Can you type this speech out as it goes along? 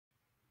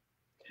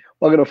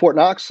Welcome to Fortt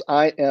Knox.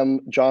 I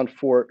am John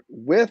Fortt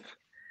with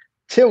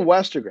Tim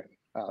Westergren,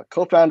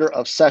 co-founder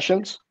of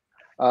Sessions.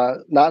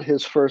 Not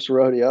his first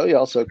rodeo. He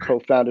also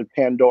co-founded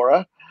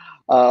Pandora,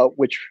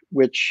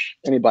 which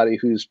anybody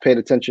who's paid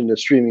attention to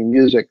streaming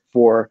music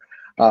for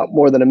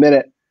more than a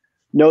minute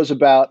knows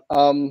about.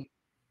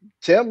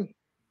 Tim,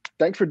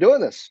 thanks for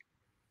doing this.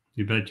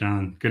 You bet,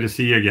 John. Good to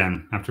see you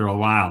again after a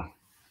while.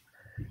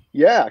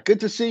 Yeah, good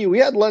to see you. We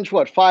had lunch,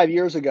 5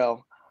 years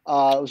ago?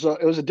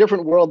 It was a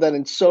different world then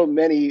in so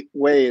many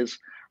ways.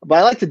 But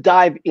I like to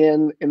dive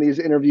in these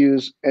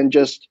interviews and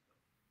just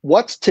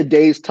what's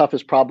today's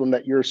toughest problem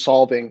that you're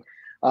solving,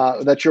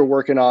 that you're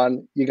working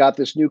on. You got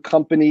this new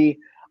company,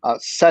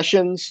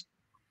 Sessions,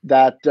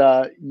 that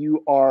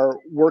you are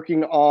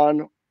working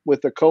on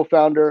with the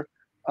co-founder.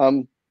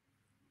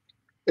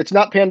 It's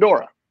not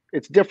Pandora.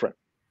 It's different.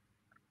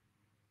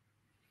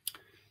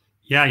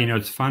 Yeah,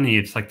 it's funny.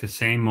 It's like the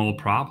same old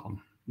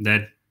problem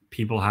that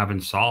people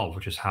haven't solved,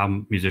 which is how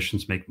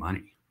musicians make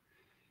money.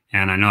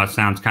 And I know it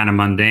sounds kind of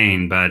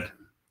mundane, but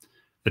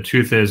the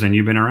truth is, and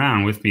you've been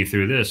around with me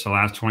through this the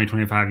last 20,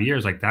 25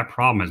 years, like that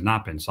problem has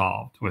not been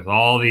solved with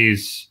all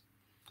these,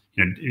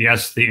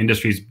 yes, the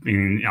industry's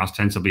being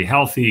ostensibly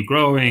healthy,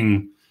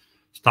 growing,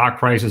 stock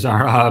prices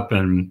are up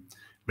and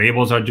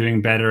labels are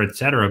doing better, et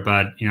cetera.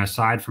 But,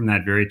 aside from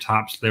that very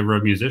top sliver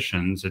of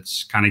musicians,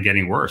 it's kind of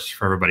getting worse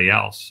for everybody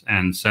else.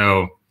 And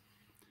so,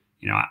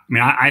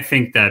 I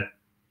think that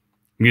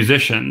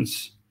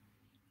musicians,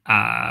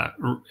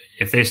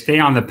 if they stay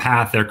on the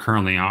path they're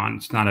currently on,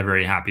 it's not a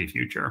very happy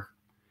future.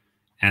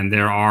 And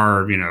there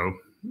are,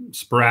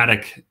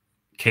 sporadic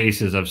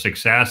cases of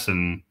success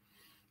and,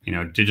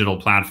 digital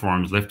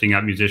platforms lifting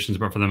up musicians.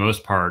 But for the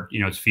most part,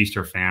 it's feast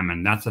or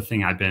famine. That's the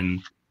thing I've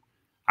been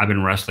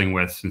wrestling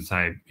with since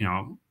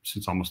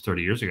since almost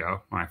 30 years ago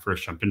when I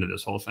first jumped into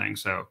this whole thing.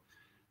 So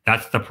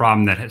that's the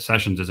problem that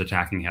Sessions is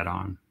attacking head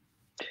on.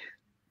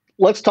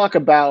 Let's talk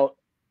about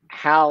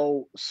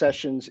how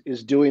Sessions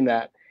is doing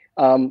that.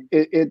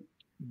 It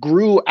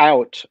grew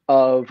out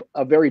of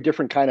a very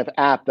different kind of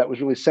app that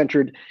was really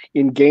centered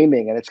in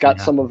gaming, and it's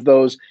got some of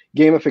those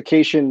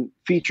gamification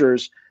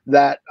features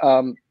that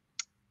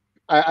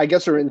I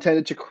guess are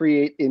intended to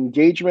create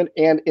engagement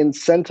and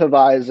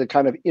incentivize a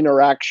kind of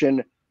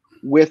interaction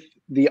with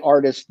the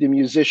artist, the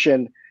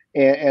musician,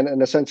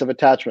 and a sense of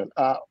attachment.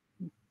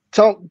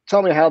 Tell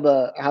me how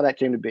that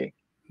came to be.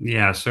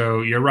 Yeah,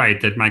 so you're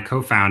right that my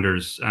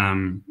co-founders,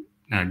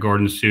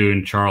 Gordon Sue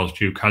and Charles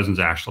Drew Cousins,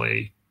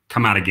 actually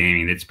come out of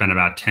gaming. They'd spent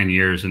about 10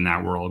 years in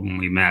that world when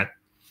we met.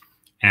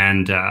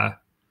 And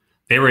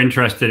they were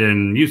interested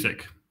in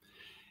music.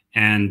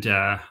 And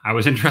I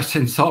was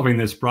interested in solving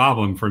this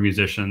problem for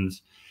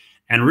musicians.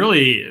 And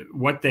really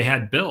what they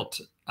had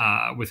built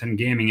within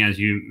gaming, as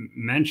you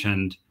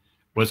mentioned,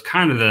 was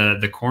kind of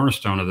the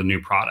cornerstone of the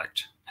new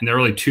product. And there are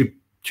really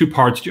two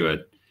parts to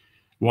it.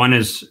 One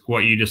is what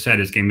you just said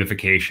is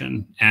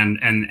gamification,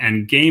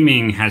 and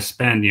gaming has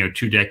spent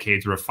 2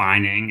 decades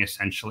refining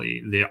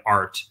essentially the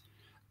art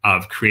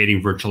of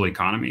creating virtual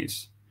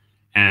economies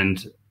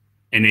and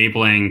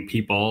enabling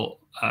people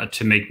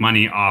to make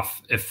money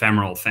off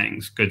ephemeral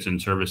things, goods and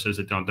services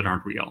that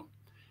aren't real.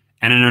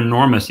 And an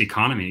enormous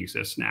economy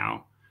exists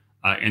now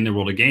in the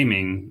world of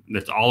gaming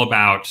that's all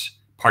about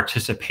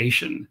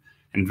participation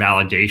and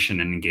validation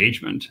and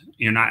engagement.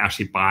 You're not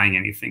actually buying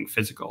anything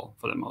physical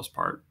for the most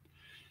part.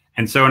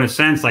 And so in a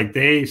sense, like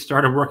they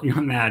started working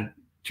on that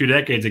 2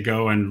 decades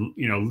ago and,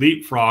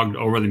 leapfrogged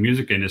over the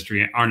music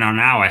industry, are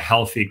now a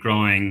healthy,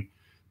 growing,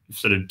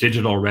 sort of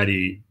digital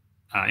ready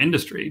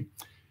industry.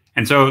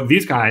 And so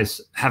these guys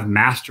have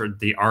mastered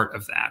the art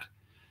of that.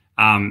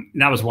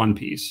 That was one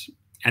piece.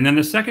 And then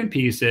the second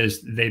piece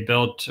is they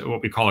built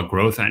what we call a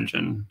growth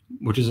engine,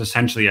 which is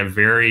essentially a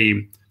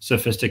very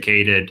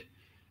sophisticated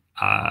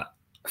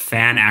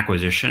fan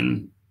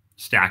acquisition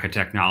stack of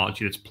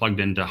technology that's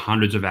plugged into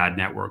hundreds of ad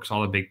networks,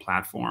 all the big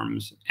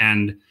platforms.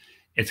 And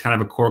it's kind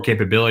of a core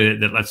capability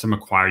that lets them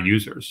acquire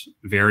users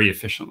very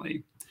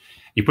efficiently.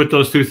 You put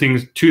those two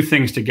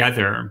things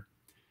together,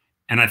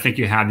 and I think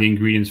you have the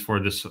ingredients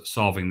for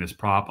solving this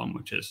problem,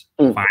 which is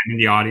finding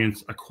the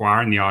audience,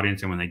 acquiring the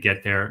audience, and when they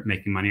get there,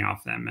 making money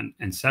off them.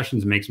 And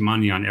Sessions makes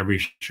money on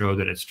every show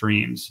that it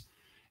streams,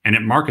 and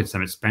it markets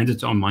them. It spends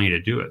its own money to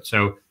do it.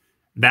 So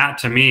that,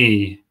 to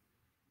me,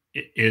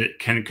 it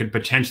could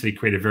potentially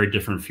create a very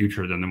different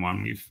future than the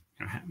one we've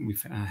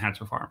had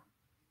so far.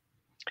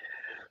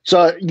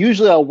 So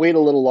usually I'll wait a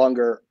little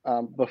longer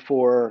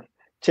before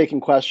taking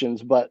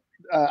questions, but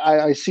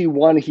I see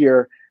one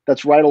here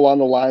that's right along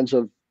the lines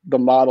of the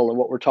model and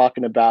what we're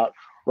talking about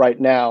right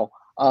now.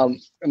 And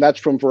that's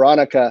from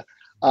Veronica.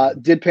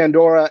 Did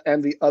Pandora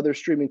and the other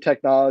streaming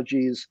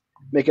technologies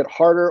make it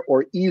harder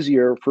or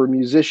easier for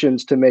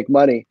musicians to make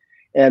money?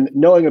 And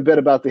knowing a bit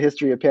about the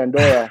history of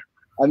Pandora,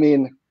 I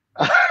mean,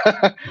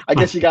 I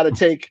guess you got to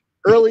take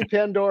early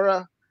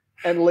Pandora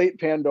and late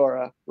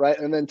Pandora, right?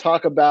 And then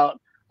talk about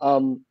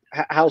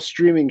how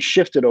streaming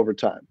shifted over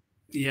time.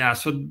 Yeah,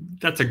 so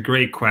that's a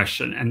great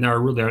question. And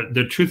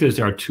the truth is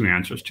there are two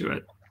answers to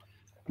it.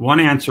 One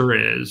answer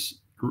is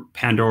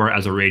Pandora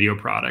as a radio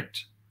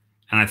product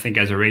And I think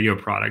as a radio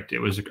product, it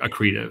was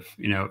accretive.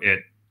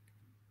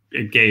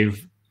 It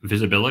gave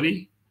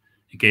visibility,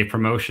 it gave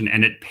promotion,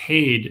 and it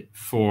paid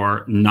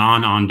for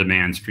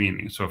non-on-demand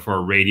streaming. So for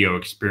a radio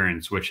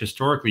experience, which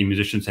historically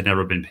musicians had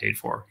never been paid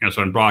for.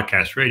 So in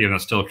broadcast radio, and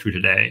that's still true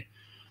today,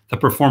 the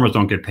performers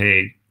don't get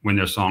paid when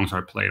their songs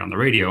are played on the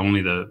radio.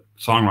 Only the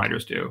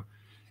songwriters do.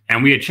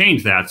 And we had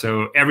changed that.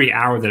 So every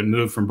hour that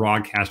moved from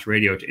broadcast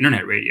radio to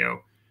internet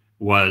radio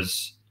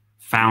was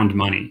found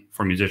money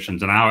for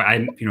musicians. And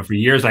I for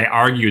years, I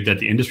argued that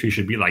the industry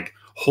should be like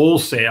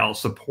wholesale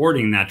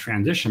supporting that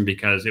transition,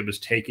 because it was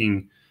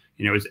taking,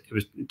 it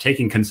was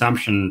taking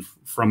consumption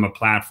from a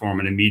platform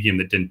and a medium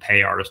that didn't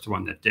pay artists to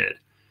one that did.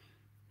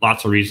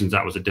 Lots of reasons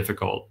that was a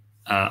difficult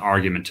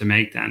argument to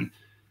make then.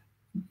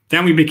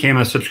 Then we became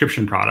a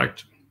subscription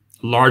product,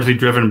 largely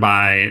driven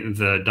by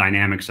the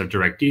dynamics of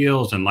direct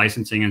deals and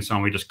licensing and so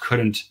on. We just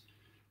couldn't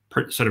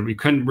we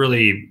couldn't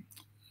really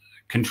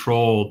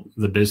control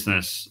the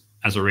business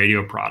as a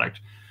radio product.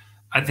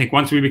 I think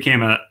once we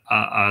became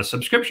a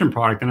subscription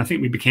product, then I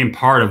think we became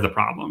part of the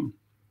problem,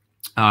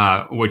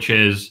 which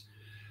is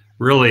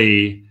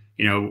really,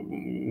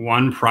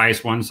 one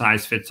price, one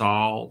size fits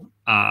all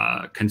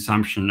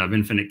consumption of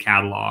infinite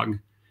catalog.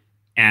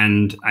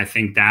 And I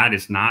think that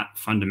is not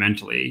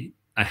fundamentally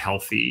a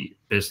healthy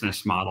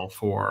business model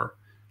for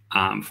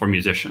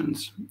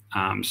musicians.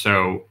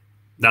 So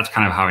that's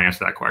kind of how I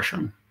answer that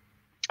question.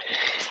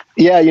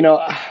 Yeah,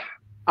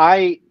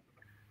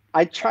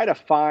 I try to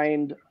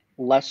find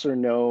lesser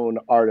known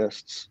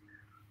artists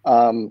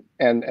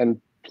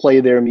and play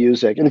their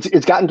music. And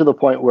it's gotten to the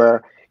point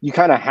where you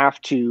kind of have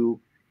to,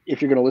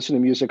 if you're going to listen to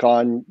music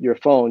on your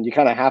phone, you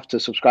kind of have to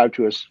subscribe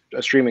to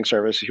a streaming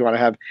service if you want to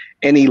have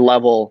any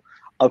level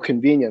of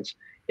convenience.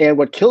 And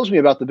what kills me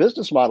about the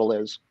business model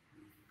is,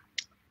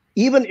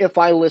 even if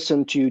I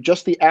listen to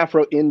just the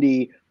Afro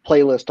Indie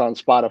playlist on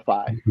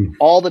Spotify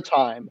all the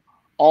time,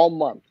 all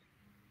month,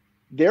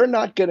 they're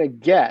not going to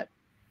get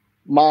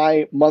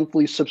my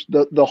monthly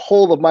the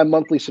whole of my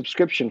monthly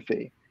subscription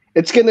fee.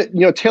 It's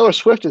gonna, Taylor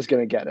Swift is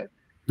gonna get it,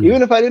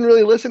 even if I didn't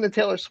really listen to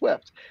Taylor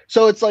Swift.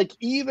 So it's like,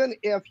 even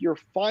if you're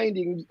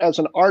finding as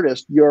an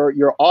artist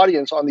your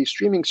audience on these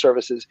streaming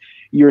services,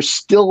 you're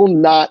still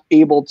not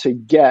able to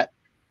get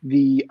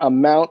the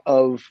amount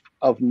of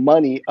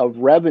money, of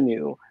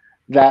revenue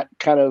that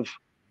kind of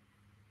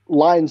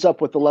lines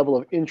up with the level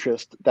of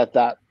interest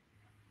that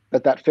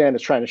fan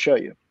is trying to show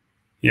you.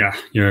 Yeah,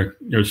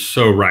 you're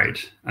so right.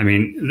 I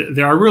mean,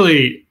 there are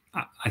really,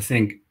 I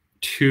think,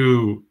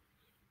 two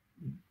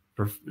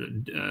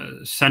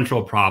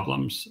central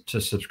problems to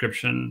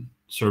subscription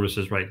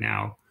services right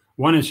now.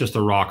 One is just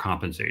the raw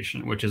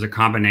compensation, which is a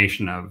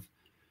combination of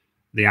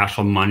the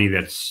actual money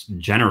that's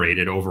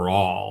generated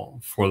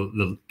overall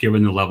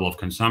given the level of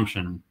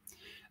consumption,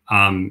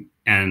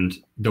 and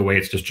the way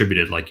it's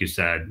distributed, like you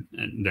said,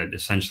 that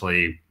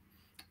essentially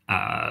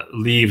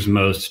leaves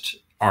most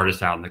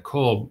artists out in the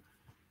cold.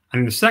 I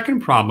think the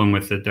second problem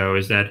with it, though,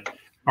 is that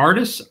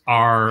artists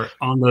are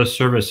on those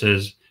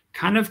services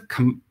kind of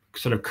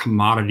sort of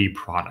commodity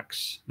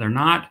products.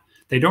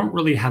 They don't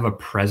really have a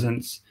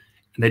presence,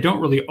 and they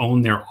don't really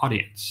own their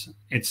audience.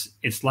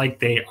 It's like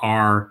they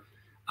are,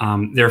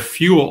 they're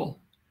fuel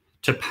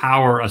to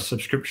power a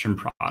subscription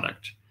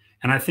product.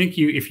 And I think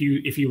if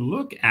you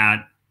look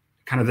at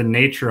kind of the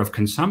nature of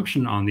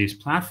consumption on these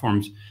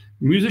platforms,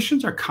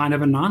 musicians are kind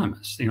of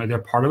anonymous. They're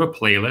part of a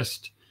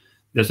playlist.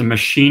 There's a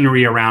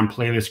machinery around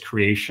playlist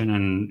creation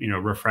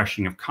and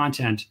refreshing of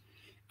content,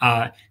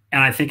 and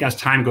I think as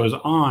time goes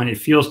on, it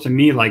feels to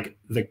me like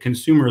the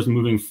consumer is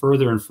moving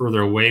further and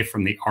further away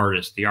from the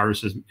artist. The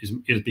artist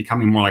is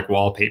becoming more like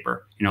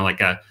wallpaper,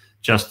 like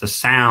just the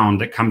sound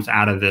that comes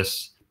out of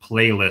this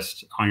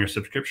playlist on your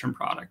subscription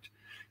product.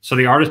 So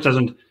the artist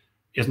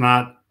is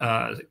not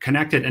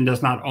connected and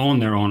does not own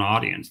their own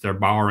audience. They're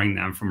borrowing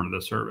them from another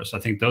service. I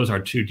think those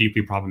are two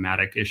deeply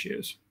problematic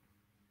issues.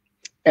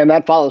 And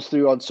that follows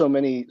through on so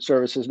many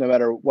services, no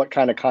matter what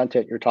kind of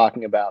content you're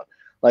talking about.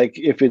 Like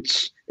if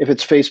it's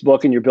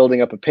Facebook and you're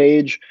building up a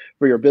page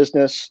for your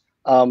business,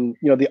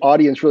 the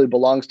audience really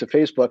belongs to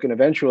Facebook, and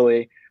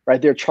eventually,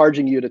 right, they're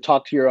charging you to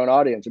talk to your own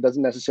audience. It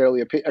doesn't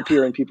necessarily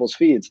appear in people's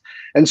feeds.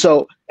 And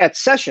so at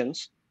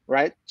sessions,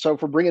 right? So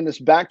if we're bringing this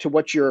back to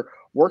what you're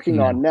working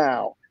on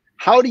now,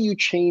 how do you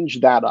change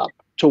that up?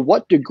 To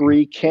what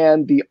degree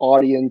can the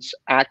artist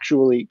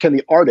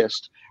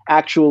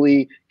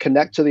actually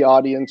connect to the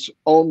audience,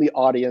 own the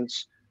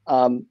audience,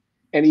 and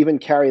even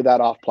carry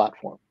that off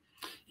platform?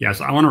 Yes,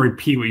 I want to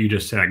repeat what you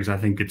just said, because I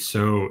think it's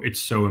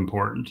so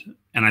important.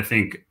 And I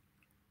think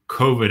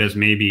COVID has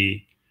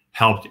maybe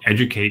helped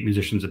educate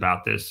musicians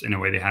about this in a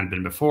way they hadn't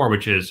been before,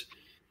 which is,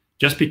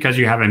 just because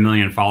you have 1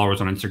 million followers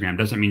on Instagram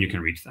doesn't mean you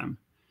can reach them.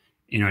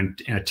 In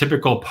a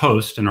typical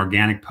post, an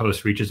organic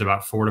post reaches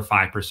about 4 to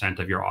 5%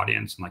 of your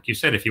audience. And like you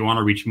said, if you want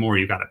to reach more,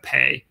 you got to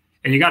pay,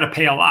 and you got to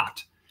pay a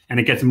lot. And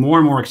it gets more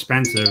and more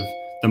expensive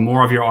the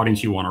more of your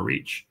audience you want to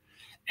reach.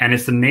 And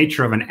it's the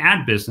nature of an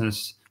ad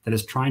business that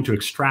is trying to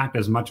extract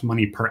as much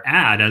money per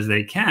ad as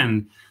they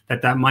can,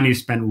 that money is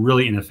spent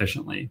really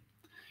inefficiently.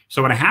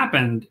 So what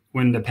happened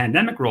when the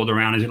pandemic rolled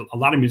around is a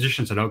lot of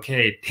musicians said,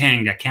 okay,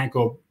 dang, I can't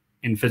go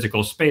in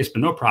physical space, but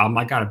no problem.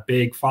 I got a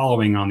big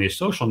following on these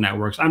social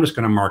networks. I'm just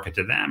going to market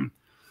to them.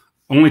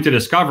 Only to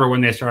discover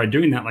when they started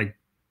doing that, like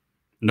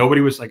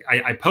nobody was like,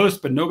 I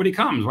post, but nobody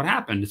comes. What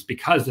happened? It's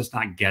because it's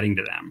not getting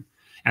to them.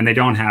 And they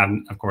don't have,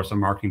 of course, a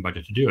marketing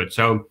budget to do it.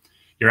 So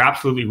you're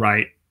absolutely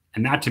right.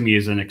 And that to me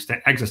is an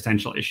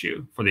existential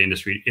issue for the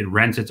industry. It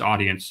rents its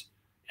audience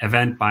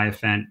event by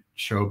event,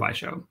 show by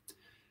show.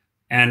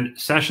 And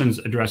Sessions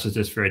addresses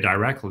this very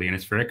directly, and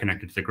it's very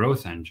connected to the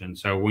growth engine.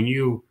 So when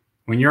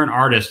you're an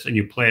artist and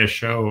you play a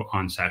show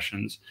on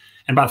Sessions,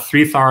 and about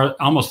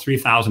almost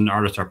 3,000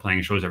 artists are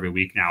playing shows every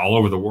week now all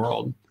over the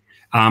world.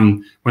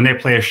 When they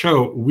play a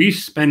show, we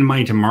spend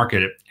money to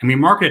market it, and we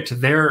market it to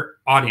their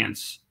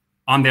audience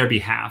on their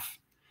behalf.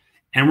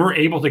 And we're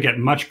able to get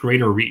much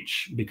greater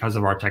reach because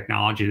of our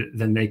technology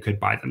than they could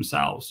by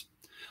themselves.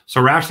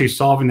 So we're actually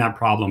solving that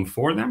problem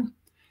for them.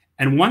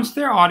 And once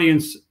their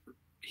audience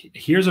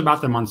hears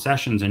about them on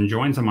Sessions and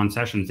joins them on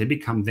Sessions, they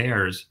become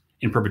theirs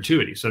in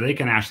perpetuity. So they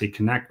can actually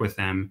connect with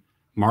them,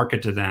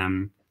 market to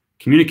them,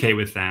 communicate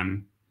with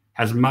them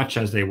as much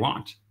as they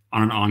want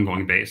on an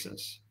ongoing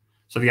basis.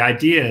 So the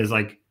idea is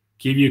like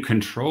give you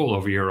control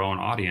over your own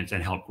audience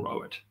and help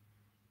grow it.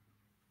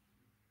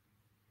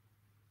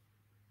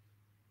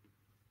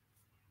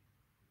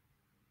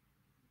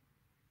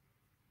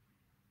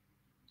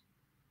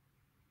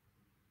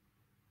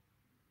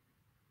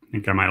 I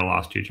think I might have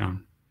lost you,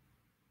 John.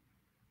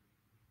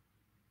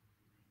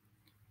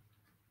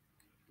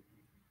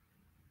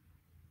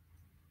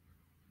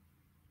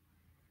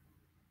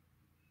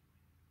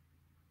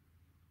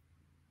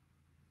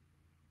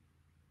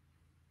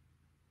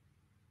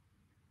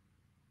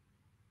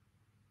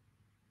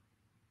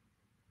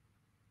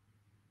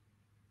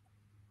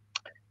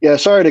 Yeah,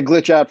 sorry to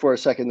glitch out for a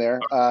second there.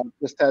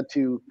 Just had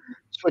to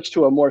switch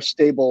to a more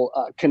stable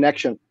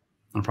connection.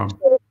 No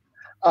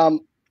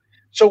problem.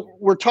 So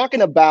we're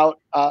talking about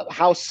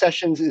how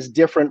Sessions is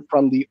different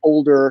from the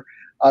older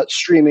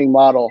streaming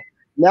model.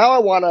 Now I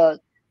want to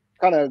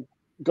kind of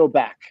go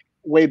back,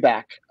 way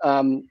back,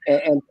 and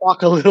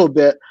talk a little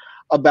bit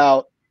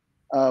about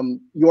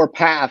your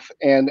path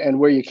and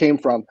where you came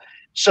from.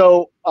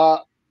 So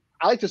I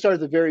like to start at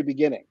the very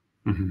beginning.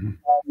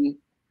 Mm-hmm.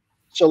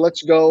 So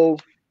let's go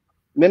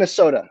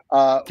Minnesota.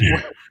 Where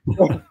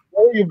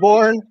were you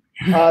born?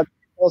 Tell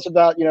us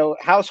about,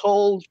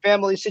 household,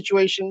 family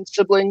situation,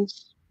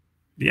 siblings.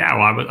 Yeah,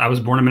 well, I was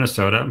born in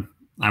Minnesota.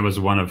 I was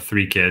one of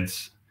 3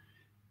 kids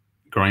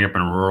growing up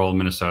in rural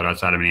Minnesota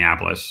outside of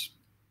Minneapolis.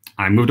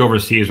 I moved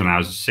overseas when I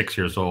was 6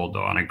 years old,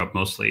 though, and I grew up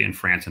mostly in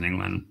France and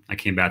England. I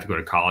came back to go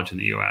to college in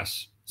the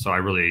U.S., so I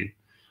really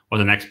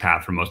was an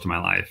expat for most of my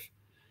life.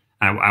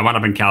 I wound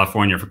up in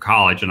California for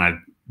college, and I've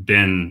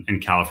been in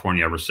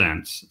California ever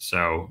since.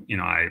 So,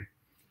 I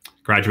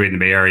graduated in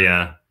the Bay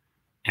Area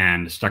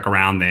and stuck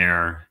around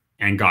there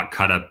and got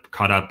caught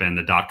up in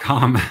the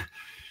 .com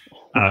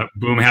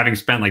boom, having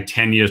spent like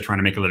 10 years trying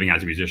to make a living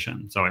as a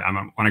musician. So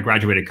when I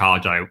graduated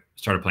college, I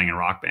started playing in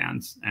rock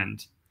bands,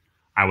 and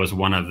I was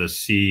one of the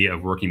sea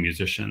of working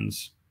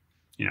musicians,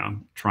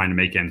 trying to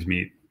make ends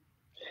meet.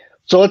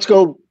 So let's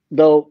go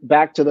though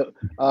back to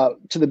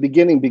the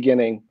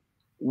beginning.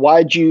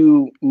 Why'd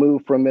you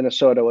move from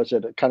Minnesota? Was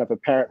it a kind of a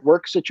parent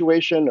work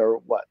situation or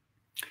what?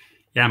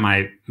 Yeah,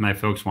 my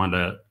folks wanted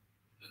to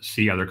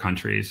see other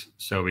countries,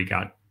 so we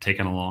got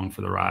taken along for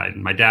the ride.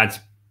 And my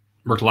dad's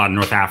worked a lot in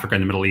North Africa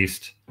and the Middle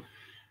East.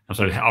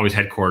 So always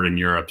headquartered in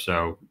Europe.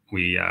 So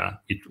we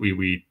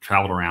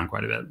traveled around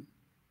quite a bit.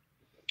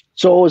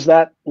 So what was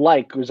that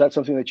like? Was that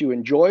something that you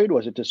enjoyed?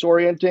 Was it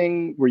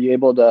disorienting? Were you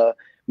able to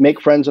make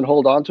friends and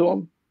hold on to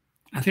them?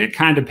 I think it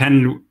kind of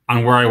depended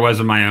on where I was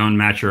in my own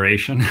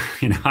maturation.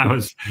 When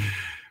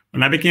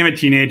I became a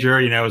teenager,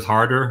 it was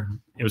harder.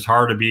 It was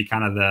hard to be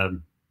kind of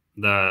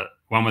the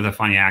one with a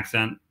funny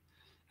accent,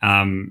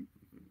 when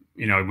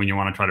you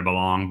want to try to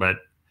belong. But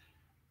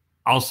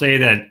I'll say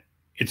that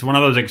it's one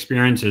of those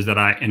experiences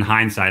that in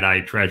hindsight,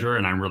 I treasure,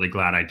 and I'm really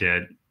glad I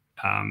did.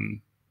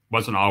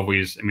 Wasn't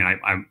always,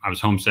 I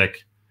was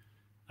homesick.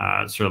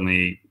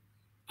 Certainly,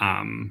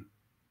 there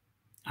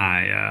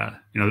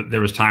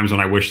was times when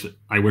I wish that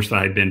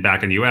I had been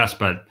back in the U.S.,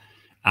 but,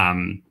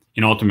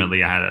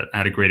 ultimately I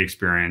had a great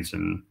experience,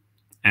 and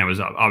it was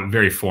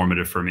very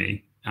formative for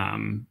me.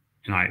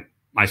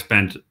 I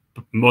spent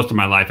most of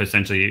my life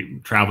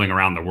essentially traveling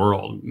around the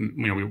world.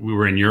 We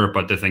were in Europe,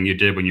 but the thing you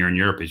did when you're in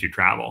Europe is you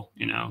travel,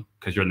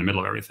 because you're in the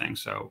middle of everything.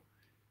 So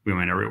we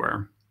went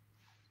everywhere.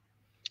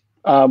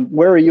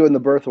 Where are you in the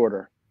birth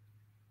order?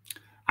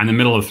 I'm in the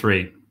middle of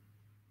 3.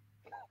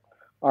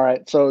 All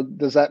right. So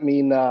does that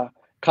mean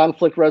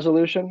conflict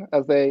resolution,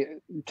 as they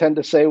tend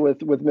to say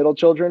with middle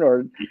children,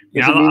 or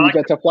does it mean you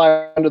get to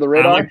fly under the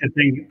radar?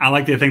 I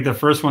like to think the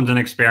first one's an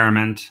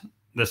experiment.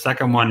 The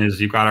second one is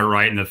you got it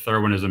right, and the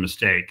third one is a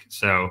mistake.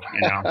 So,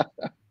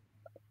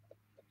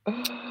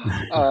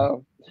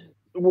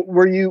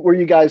 were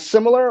you guys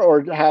similar,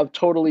 or have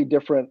totally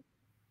different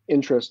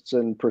interests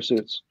and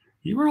pursuits?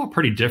 You were all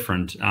pretty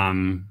different.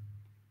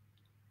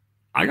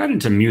 I got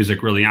into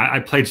music really. I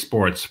played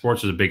sports.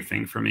 Sports was a big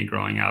thing for me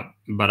growing up,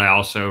 but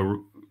I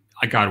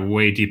got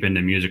way deep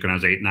into music when I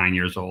was 8, 9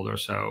 years old or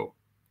so.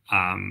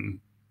 Um,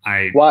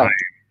 I Why?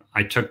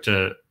 I took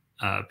to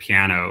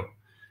piano,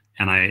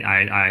 and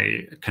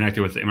I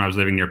connected with when I was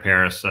living near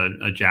Paris,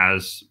 a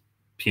jazz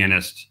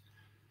pianist,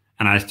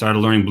 and I started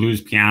learning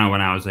blues piano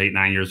when I was 8,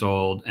 9 years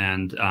old,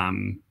 and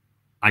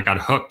I got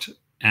hooked,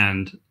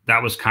 and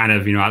that was kind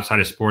of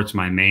outside of sports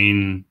my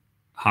main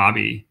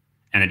hobby,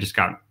 and it just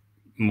got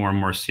more and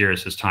more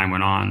serious as time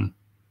went on.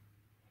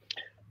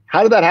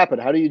 How did that happen?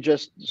 How do you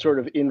just sort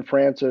of in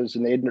France as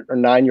an 8 or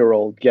 9 year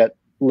old get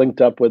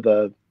linked up with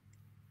a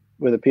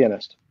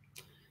pianist?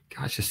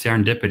 Gosh, just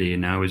serendipity.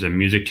 He was a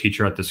music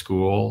teacher at the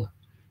school,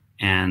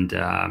 and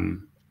yeah,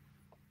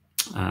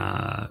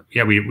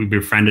 we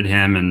befriended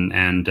him,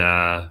 and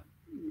I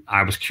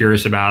was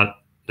curious about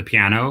the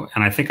piano,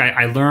 and I think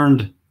I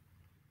learned.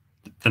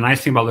 The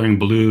nice thing about learning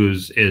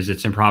blues is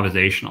it's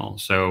improvisational.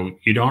 So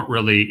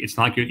it's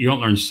not like you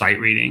don't learn sight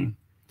reading.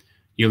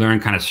 You learn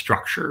kind of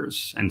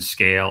structures and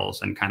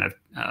scales and kind of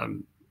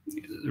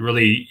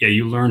really, yeah,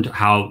 you learned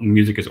how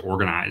music is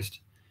organized.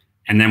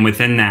 And then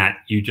within that,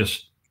 you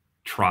just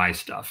try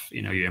stuff.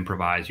 You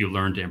improvise, you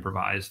learn to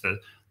improvise.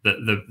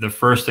 The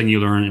first thing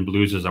you learn in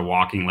blues is a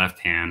walking left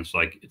hand. So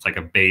it's like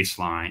a bass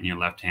line in your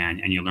left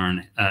hand, and you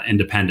learn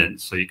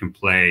independence. So you can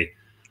play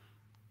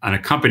an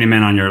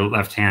accompaniment on your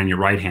left hand, your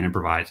right hand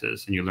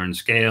improvises, and you learn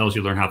scales,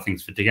 you learn how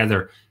things fit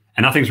together,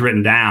 and nothing's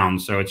written down.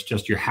 So it's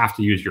just, you have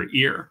to use your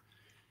ear.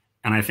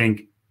 And I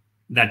think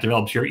that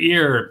develops your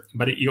ear,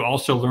 but you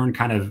also learn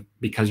kind of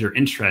because you're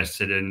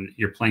interested and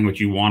you're playing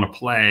what you want to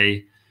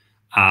play.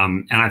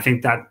 And I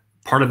think that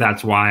part of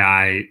that's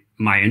why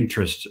my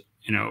interest,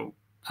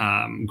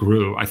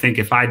 grew. I think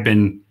if I'd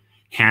been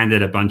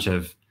handed a bunch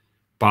of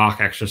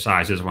Bach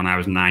exercises when I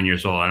was 9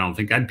 years old, I don't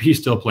think I'd be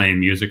still playing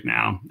music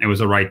now. It was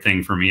the right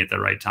thing for me at the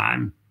right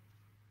time.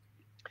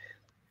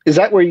 Is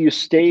that where you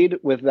stayed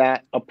with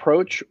that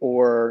approach,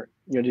 or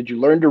did you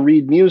learn to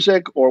read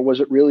music, or was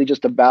it really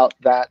just about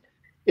that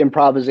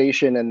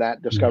improvisation and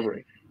that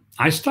discovery?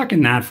 I stuck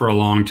in that for a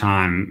long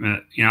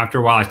time. After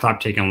a while, I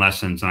stopped taking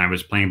lessons and I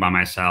was playing by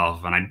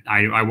myself. And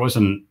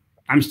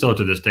I'm still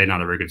to this day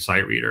not a very good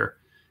sight reader.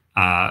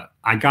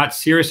 I got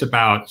serious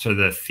about sort of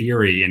the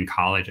theory in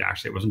college.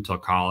 Actually, it wasn't until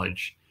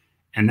college.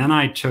 And then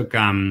I took,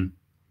 right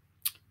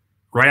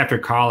after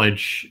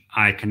college,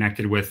 I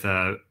connected with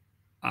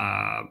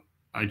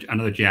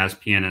another jazz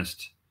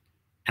pianist,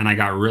 and I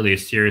got really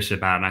serious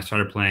about it. And I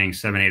started playing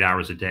 7, 8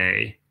 hours a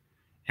day.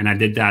 And I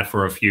did that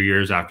for a few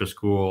years after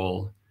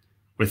school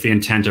with the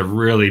intent of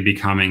really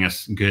becoming a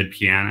good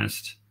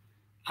pianist.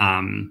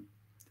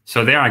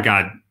 So there I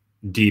got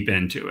deep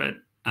into it.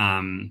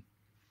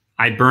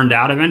 I burned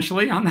out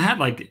eventually on that.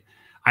 Like,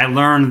 I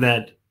learned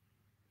that,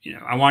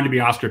 I wanted to be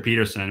Oscar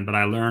Peterson, but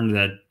I learned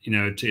that,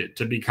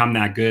 to become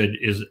that good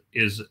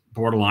is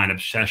borderline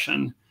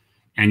obsession.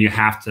 And you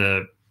have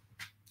to,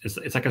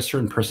 it's like a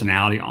certain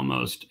personality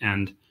almost.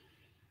 And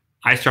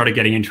I started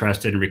getting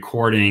interested in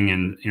recording,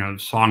 and,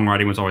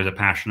 songwriting was always a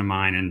passion of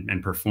mine,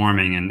 and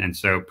performing. And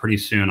so pretty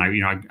soon I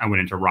went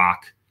into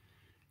rock,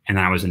 and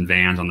then I was in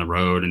vans on the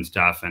road and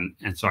stuff. And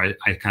so I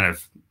kind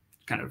of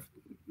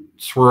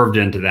swerved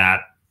into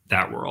that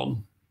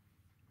world.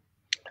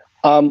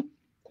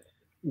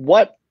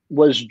 What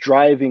was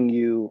driving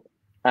you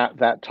at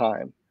that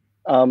time?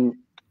 I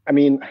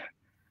mean,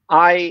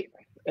 I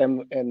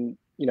am, and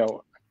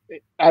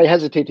I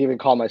hesitate to even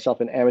call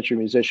myself an amateur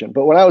musician,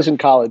 but when I was in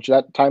college,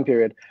 that time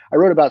period, I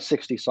wrote about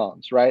 60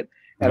 songs, right?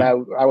 And I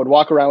would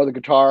walk around with a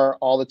guitar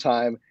all the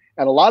time.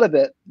 And a lot of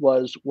it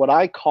was what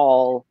I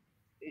call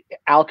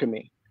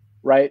alchemy,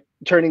 right?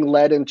 Turning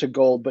lead into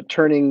gold, but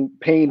turning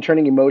pain,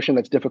 turning emotion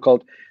that's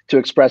difficult to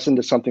express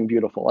into something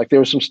beautiful. Like, there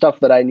was some stuff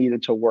that I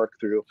needed to work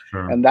through.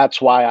 Sure. And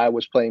that's why I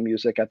was playing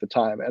music at the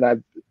time.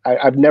 And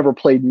I've never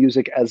played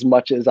music as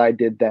much as I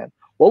did then.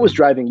 What was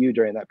driving you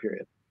during that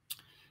period?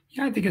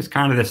 Yeah, I think it's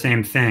kind of the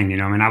same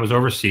thing. I was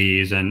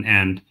overseas,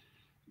 and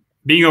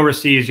being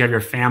overseas, you have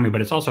your family,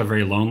 but it's also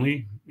very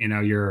lonely.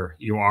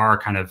 You are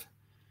kind of,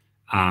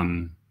 I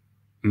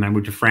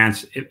moved to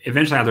France.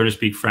 Eventually I learned to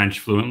speak French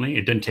fluently.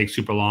 It didn't take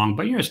super long,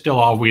 but you're still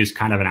always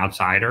kind of an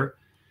outsider.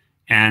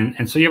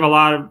 And so you have a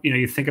lot of,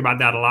 you think about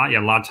that a lot. You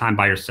have a lot of time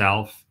by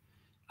yourself.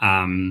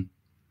 And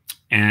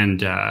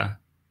I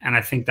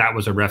think that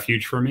was a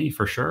refuge for me,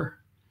 for sure.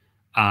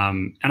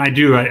 And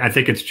I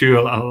think it's true.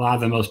 A lot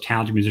of the most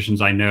talented musicians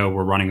I know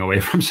were running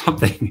away from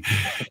something.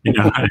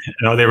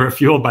 They were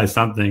fueled by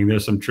something.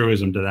 There's some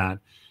truism to that.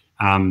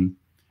 And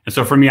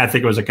so for me, I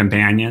think it was a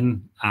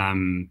companion,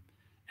 and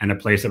a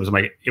place that was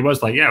like, it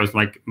was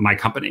like my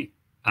company,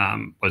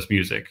 was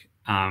music.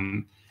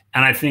 And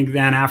I think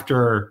then,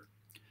 after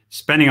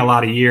spending a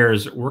lot of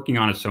years working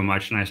on it so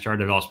much, and I started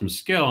to develop some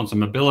skill and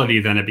some ability,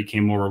 then it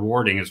became more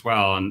rewarding as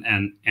well. And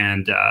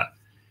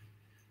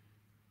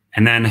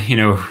then,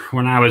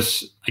 when I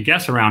was, I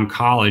guess, around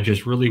college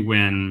is really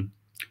when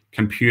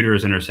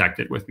computers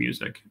intersected with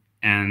music,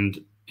 and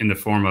in the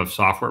form of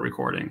software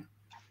recording.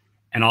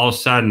 And all of a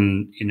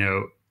sudden,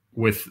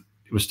 with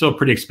it was still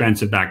pretty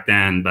expensive back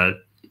then, but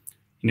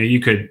you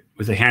could,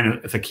 with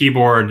a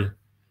keyboard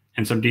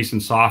and some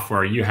decent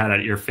software, you had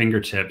at your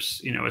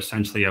fingertips,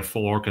 essentially a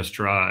full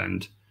orchestra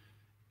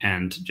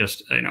and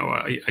just,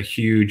 a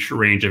huge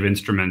range of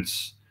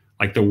instruments,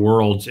 like the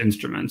world's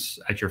instruments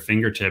at your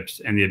fingertips,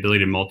 and the ability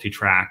to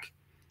multi-track.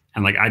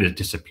 And like, I just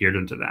disappeared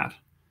into that.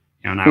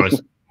 And I was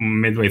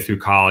midway through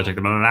college, like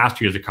the last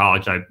 2 years of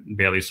college, I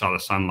barely saw the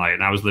sunlight,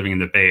 and I was living in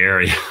the Bay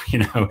Area,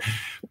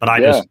 but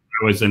I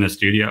was in a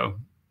studio.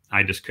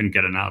 I just couldn't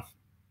get enough.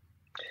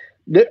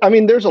 I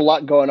mean, there's a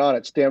lot going on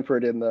at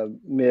Stanford in the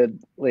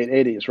late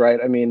 80s, right?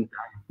 I mean,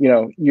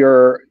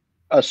 you're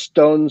a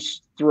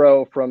stone's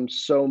throw from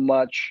so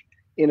much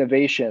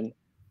innovation.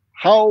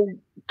 How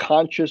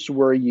conscious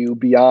were you,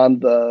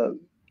 beyond the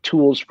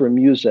tools for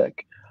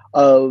music,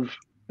 of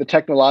the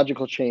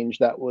technological change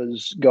that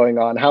was going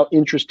on? How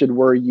interested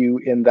were you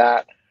in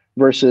that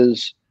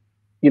versus,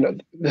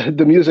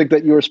 the music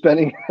that you were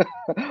spending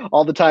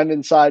all the time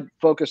inside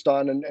focused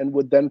on and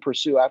would then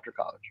pursue after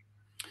college?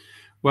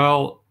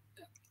 Well,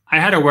 I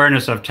had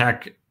awareness of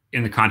tech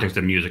in the context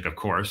of music, of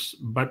course,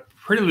 but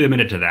pretty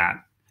limited to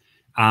that.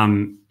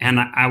 And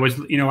I was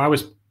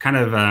kind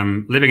of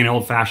living an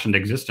old-fashioned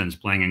existence,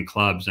 playing in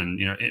clubs and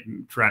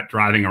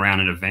driving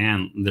around in a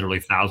van, literally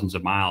thousands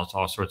of miles,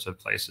 all sorts of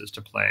places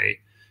to play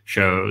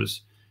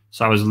shows.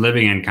 So I was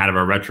living in kind of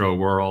a retro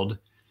world.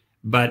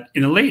 But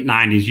in the late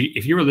 90s,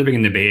 if you were living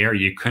in the Bay Area,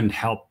 you couldn't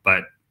help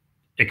but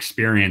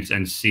experience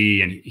and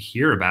see and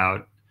hear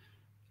about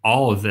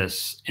all of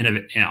this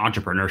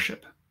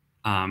entrepreneurship.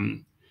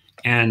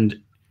 And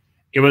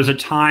it was a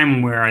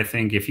time where I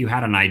think if you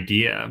had an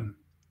idea,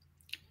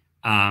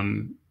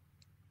 and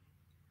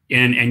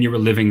you were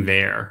living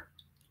there,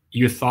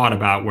 you thought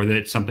about whether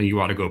it's something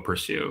you ought to go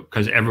pursue,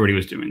 because everybody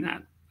was doing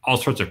that. All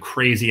sorts of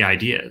crazy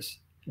ideas.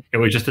 It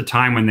was just a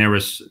time when there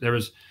was,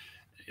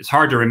 it's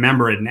hard to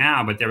remember it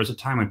now, but there was a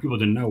time when people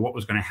didn't know what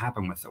was going to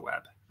happen with the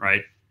web,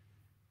 right?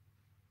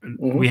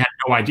 Mm-hmm. We had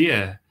no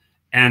idea.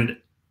 And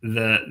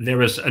there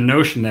was a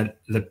notion that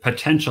the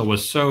potential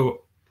was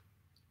so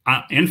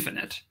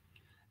infinite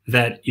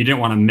that you didn't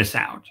want to miss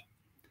out.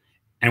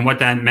 And what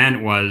that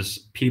meant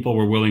was people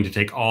were willing to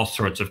take all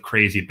sorts of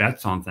crazy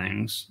bets on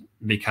things,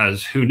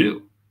 because who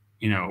knew,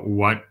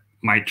 what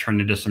might turn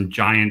into some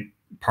giant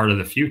part of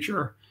the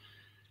future.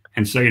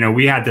 And so,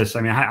 we had this,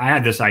 I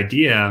had this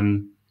idea,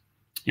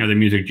 the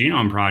Music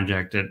Genome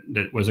Project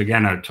that was,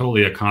 again,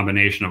 totally a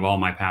combination of all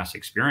my past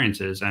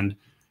experiences. And,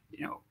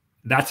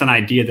 that's an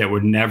idea that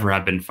would never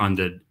have been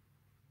funded,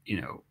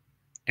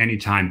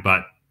 anytime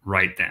but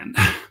right then.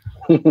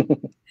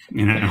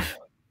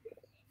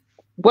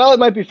 Well, it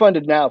might be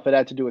funded now if it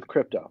had to do with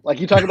crypto. Like,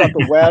 you talk about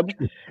the web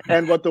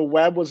and what the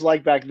web was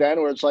like back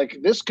then, where it's like,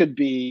 this could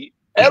be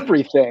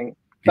everything.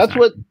 That's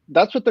what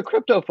the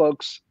crypto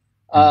folks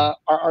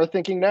are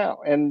thinking now.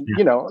 And,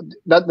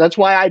 that's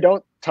why I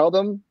don't tell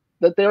them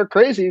that they're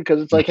crazy, because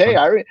it's like, hey,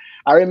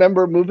 I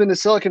remember moving to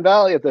Silicon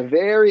Valley at the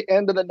very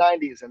end of the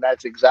 90s, and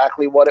that's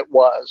exactly what it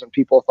was. And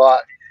people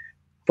thought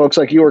folks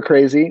like you were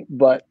crazy,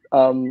 but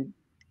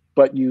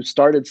you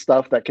started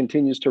stuff that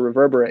continues to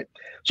reverberate.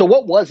 So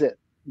what was it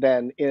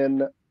then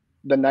in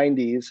the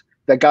 90s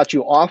that got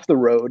you off the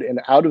road and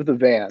out of the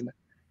van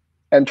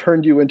and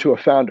turned you into a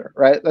founder,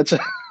 right? That's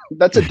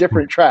a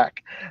different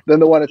track than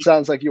the one it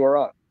sounds like you were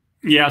on.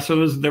 Yeah.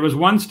 So there was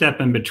one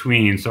step in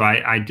between. So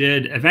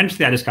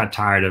eventually I just got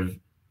tired of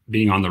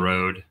being on the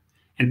road,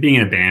 and being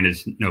in a band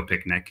is no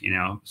picnic.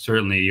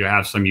 Certainly you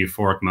have some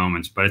euphoric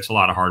moments, but it's a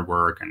lot of hard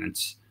work, and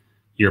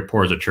you're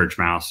poor as a church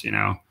mouse,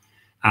 but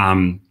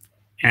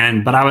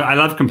I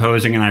love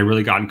composing, and I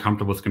really gotten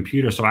comfortable with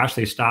computers. So I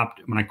actually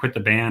stopped. When I quit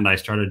the band, I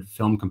started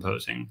film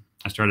composing.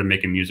 I started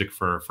making music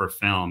for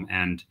film,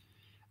 and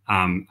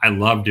I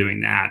love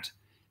doing that.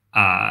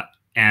 I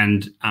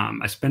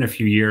spent a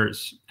few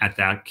years at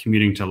that,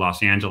 commuting to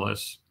Los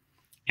Angeles.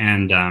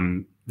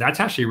 And that's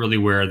actually really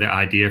where the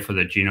idea for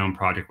the Genome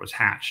Project was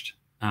hatched,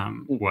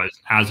 was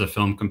as a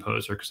film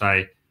composer,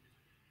 because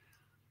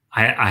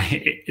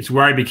it's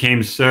where I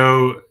became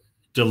so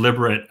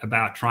deliberate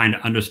about trying to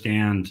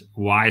understand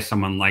why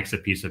someone likes a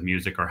piece of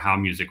music or how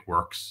music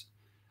works,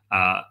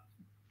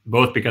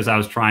 both because I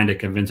was trying to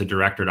convince a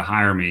director to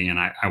hire me, and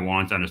I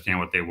wanted to understand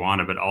what they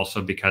wanted, but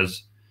also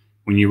because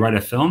when you write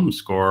a film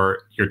score,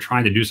 you're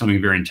trying to do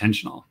something very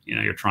intentional.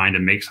 You're trying to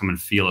make someone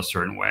feel a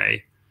certain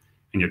way,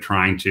 and you're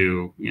trying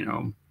to,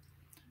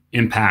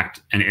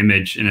 impact an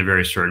image in a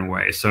very certain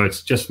way. So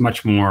it's just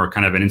much more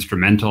kind of an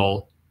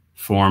instrumental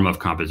form of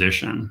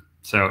composition.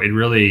 So it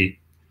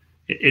really,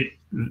 it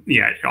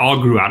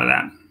all grew out of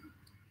that.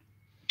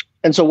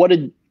 And so what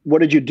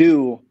did you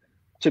do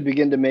to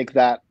begin to make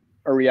that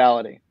a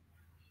reality?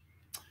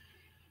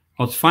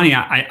 Well, it's funny.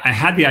 I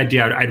had the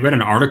idea. I'd read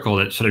an article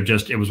that sort of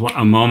it was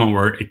a moment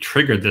where it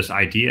triggered this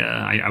idea.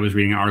 I was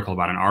reading an article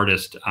about an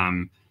artist,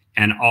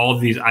 and all of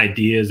these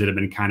ideas that have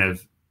been kind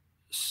of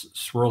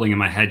swirling in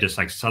my head just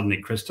like suddenly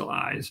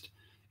crystallized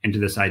into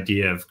this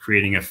idea of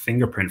creating a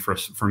fingerprint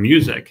for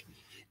music.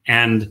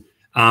 And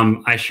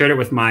I shared it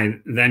with my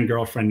then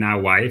girlfriend, now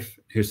wife,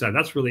 who said,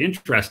 that's really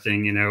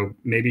interesting. You know,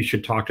 maybe you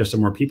should talk to some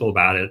more people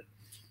about it.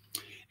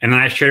 And then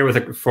I shared it with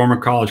a former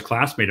college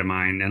classmate of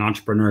mine, an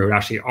entrepreneur who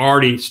actually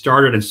already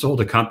started and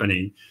sold a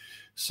company.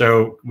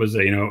 So was,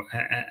 you know,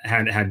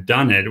 had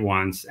done it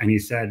once. And he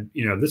said,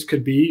 you know, this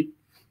could be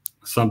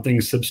something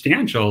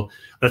substantial.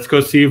 Let's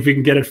go see if we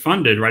can get it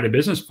funded, write a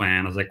business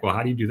plan. I was like, well,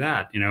 how do you do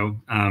that? You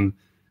know?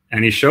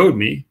 And he showed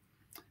me,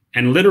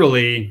 and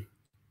literally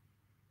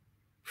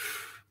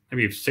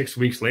maybe 6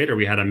 weeks later,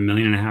 we had $1.5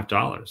 million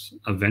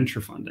of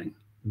venture funding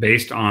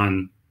based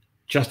on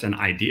just an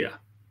idea,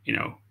 you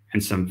know,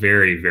 and some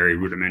very, very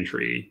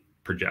rudimentary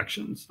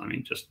projections. I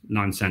mean, just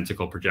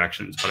nonsensical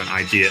projections, but an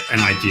idea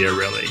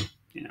really,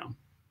 you know.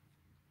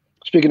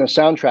 Speaking of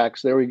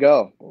soundtracks, there we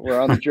go. We're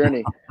on the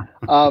journey.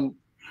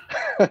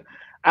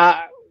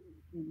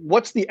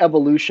 What's the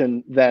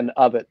evolution then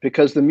of it?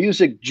 Because the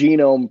Music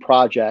Genome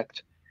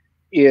Project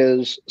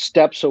is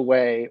steps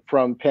away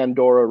from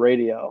Pandora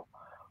Radio,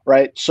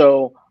 right?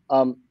 So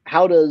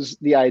how does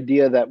the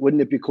idea that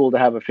wouldn't it be cool to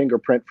have a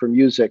fingerprint for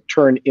music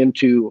turn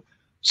into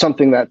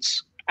something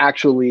that's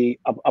actually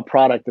a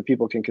product that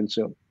people can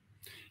consume?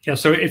 Yeah,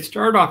 so it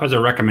started off as a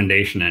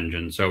recommendation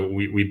engine. So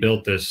we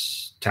built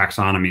this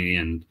taxonomy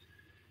and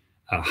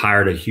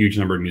hired a huge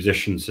number of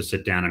musicians to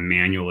sit down and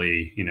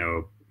manually, you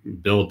know,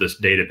 build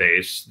this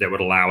database that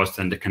would allow us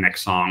then to connect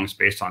songs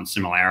based on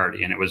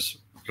similarity. And it was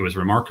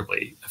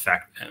remarkably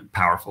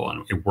powerful,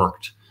 and it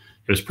worked.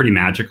 It was pretty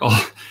magical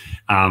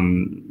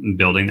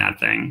building that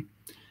thing.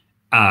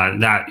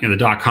 That, you know,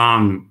 the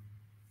 .com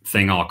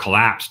thing all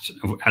collapsed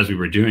as we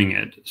were doing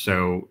it.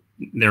 So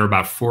there were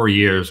about 4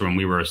 years when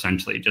we were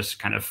essentially just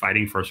kind of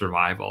fighting for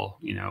survival,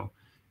 you know,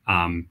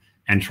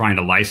 and trying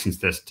to license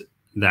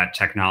that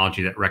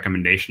technology, that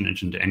recommendation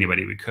engine, to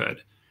anybody we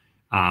could.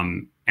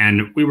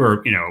 And we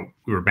were, you know,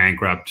 we were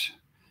bankrupt.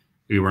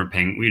 We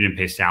didn't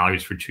pay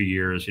salaries for 2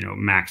 years, you know, I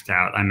maxed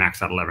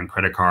out 11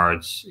 credit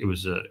cards. It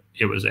was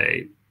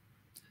a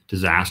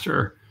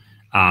disaster.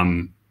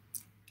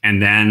 And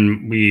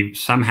then we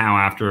somehow,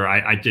 after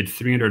I did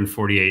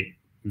 348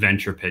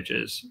 venture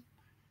pitches,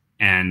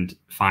 and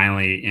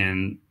finally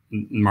in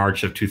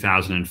March of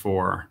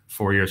 2004,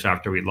 4 years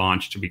after we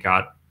launched, we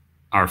got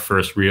our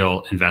first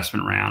real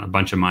investment round, a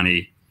bunch of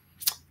money.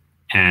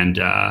 And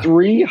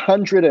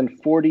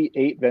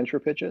 348 venture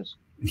pitches?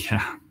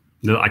 Yeah,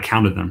 I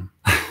counted them.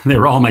 They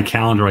were all on my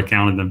calendar. I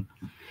counted them.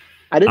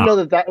 I didn't know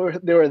that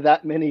there were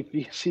that many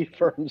VC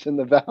firms in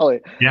the Valley.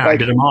 Yeah, like, I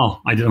did them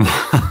all.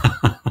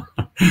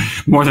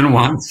 More than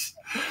once.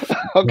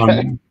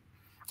 Okay.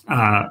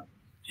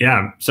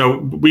 Yeah. So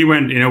we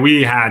went, you know,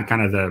 we had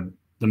kind of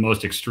the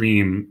most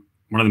extreme,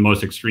 one of the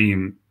most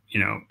extreme, you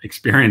know,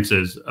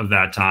 experiences of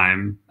that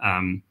time.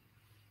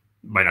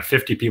 But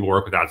 50 people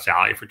worked without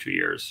salary for 2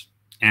 years.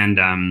 And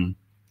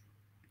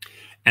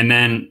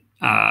then,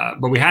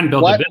 but we hadn't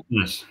built a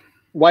business.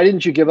 Why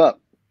didn't you give up?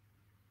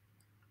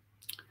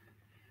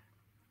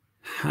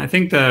 I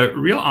think the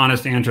real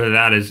honest answer to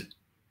that is,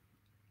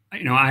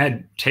 you know, I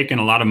had taken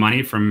a lot of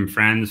money from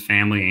friends,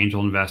 family,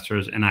 angel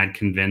investors, and I'd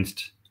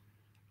convinced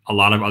a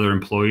lot of other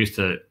employees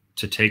to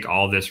take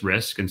all this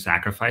risk and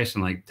sacrifice.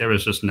 And like, there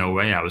was just no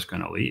way I was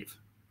going to leave.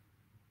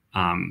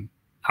 I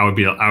would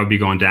be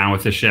going down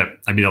with the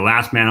ship. I'd be the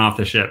last man off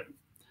the ship.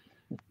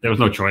 There was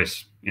no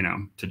choice, you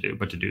know, to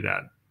do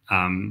that.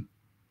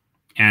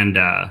 And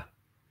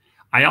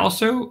I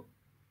also,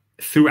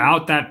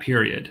 throughout that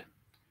period,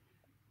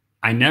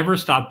 I never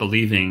stopped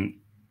believing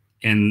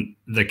in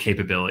the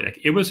capability. Like,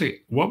 it was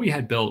what we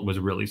had built was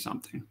really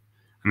something.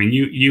 I mean,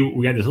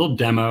 we had this little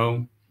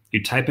demo.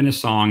 You type in a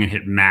song and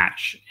hit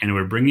match, and it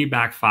would bring you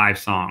back 5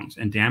 songs.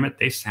 And damn it,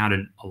 they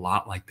sounded a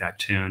lot like that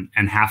tune,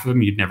 and half of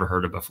them you'd never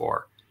heard of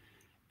before.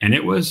 And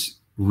it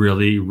was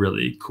really,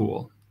 really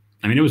cool.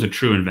 I mean, it was a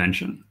true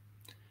invention.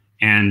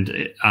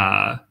 And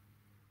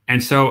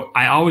so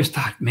I always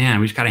thought, man,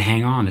 we just got to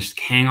hang on. Just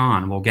hang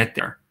on. We'll get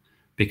there,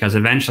 because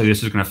eventually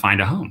this is going to find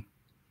a home.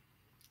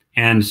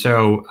 And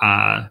so,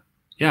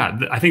 yeah,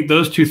 I think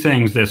those two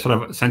things, the sort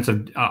of sense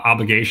of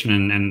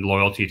obligation and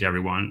loyalty to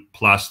everyone,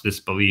 plus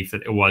this belief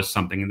that it was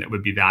something that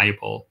would be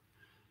valuable,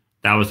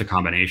 that was the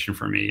combination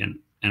for me,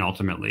 and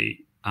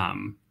ultimately,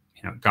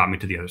 you know, got me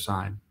to the other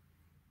side.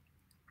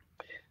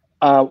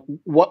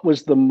 What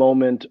was the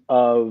moment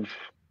of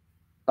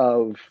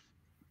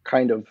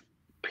kind of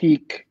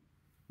peak,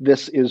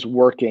 this is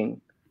working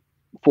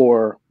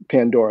for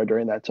Pandora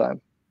during that time?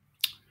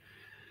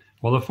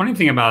 Well, the funny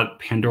thing about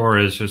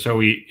Pandora is, so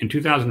we, in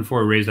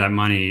 2004, raised that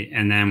money,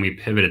 and then we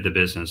pivoted the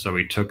business. So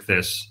we took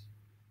this,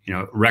 you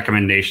know,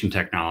 recommendation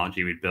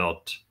technology we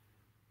built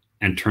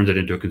and turned it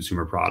into a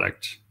consumer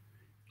product.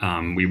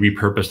 We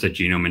repurposed the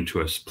genome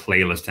into a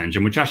playlist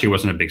engine, which actually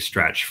wasn't a big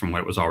stretch from what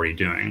it was already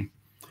doing.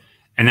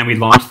 And then we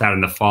launched that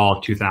in the fall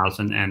of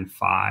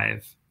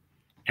 2005,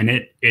 and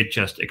it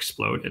just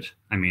exploded.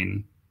 I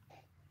mean,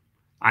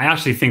 I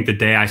actually think the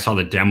day I saw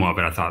the demo of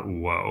it, I thought,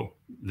 whoa,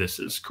 this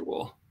is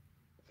cool.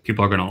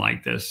 People are going to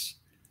like this.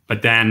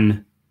 But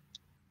then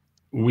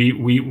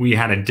we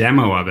had a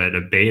demo of it,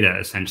 a beta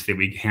essentially.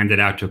 We handed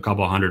out to a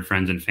couple hundred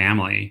friends and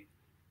family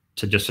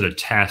to just sort of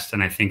test.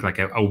 And I think like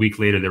a week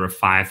later, there were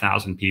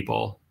 5,000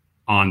 people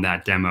on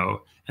that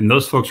demo, and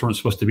those folks weren't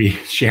supposed to be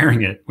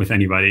sharing it with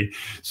anybody.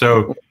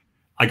 So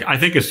like, I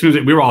think as soon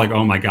as we were all like,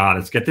 oh my God,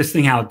 let's get this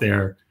thing out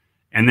there.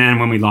 And then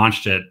when we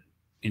launched it,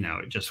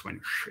 it just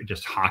went, it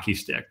just hockey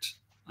sticked.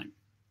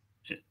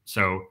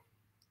 So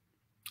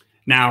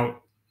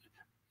now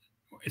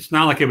it's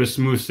not like it was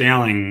smooth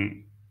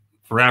sailing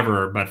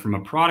forever, but from a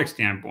product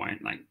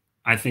standpoint, like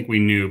I think we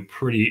knew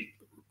pretty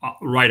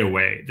right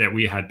away that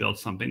we had built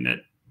something that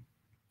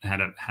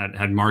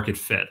had market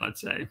fit, let's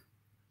say.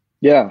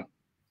 Yeah.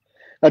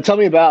 Now tell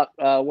me about,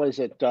 what is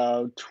it,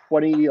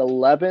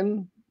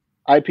 2011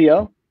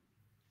 IPO?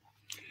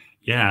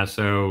 Yeah.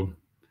 So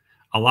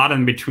a lot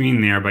in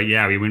between there, but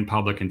yeah, we went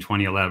public in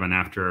 2011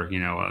 after,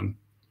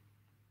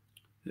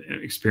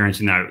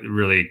 experiencing that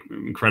really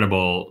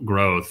incredible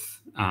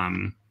growth.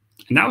 And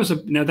that was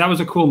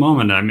a cool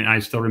moment. I mean, I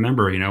still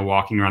remember,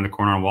 walking around the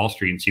corner on Wall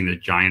Street and seeing the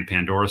giant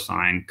Pandora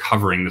sign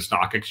covering the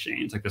stock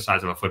exchange, like the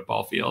size of a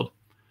football field.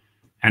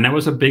 And that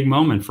was a big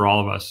moment for all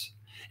of us.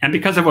 And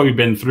because of what we've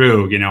been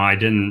through, I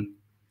didn't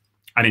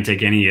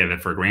take any of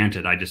it for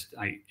granted. A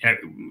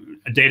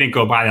day didn't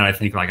go by that I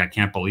think like, I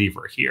can't believe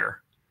we're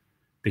here,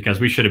 because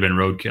we should have been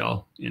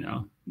roadkill.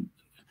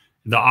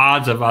 The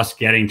odds of us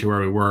getting to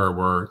where we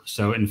were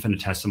so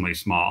infinitesimally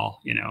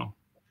small.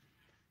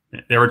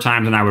 There were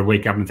times when I would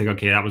wake up and think,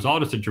 okay, that was all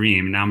just a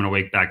dream. Now I'm going to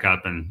wake back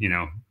up and,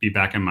 be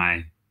back in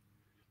my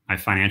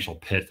financial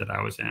pit that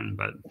I was in.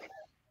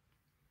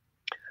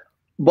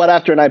 But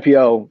after an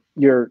IPO,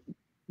 you're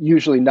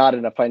usually not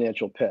in a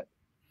financial pit.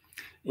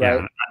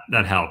 Right? Yeah,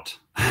 that helped.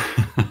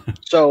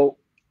 So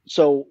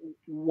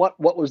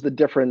what was the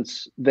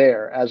difference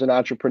there as an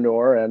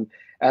entrepreneur and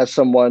as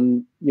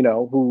someone,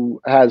 who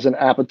has an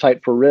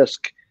appetite for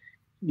risk?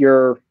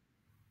 You're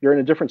in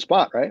a different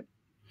spot, right?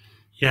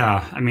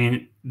 Yeah. I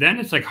mean, then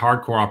it's like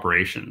hardcore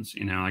operations,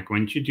 like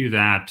once you do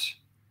that,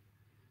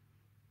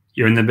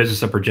 you're in the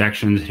business of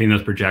projections, hitting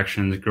those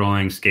projections,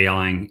 growing,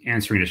 scaling,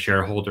 answering to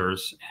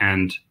shareholders.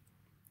 And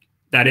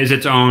that is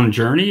its own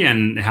journey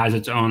and it has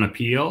its own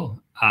appeal.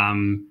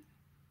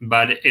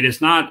 But it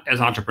is not as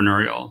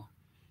entrepreneurial.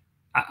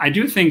 I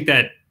do think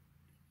that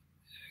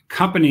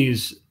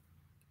companies,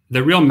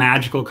 the real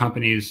magical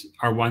companies,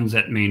 are ones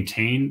that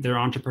maintain their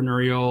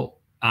entrepreneurial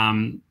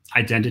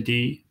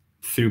identity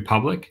through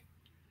public.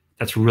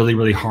 That's really,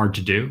 really hard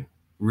to do,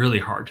 really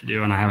hard to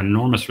do. And I have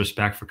enormous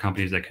respect for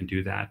companies that can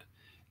do that.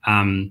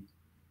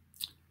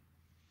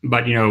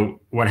 But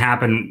what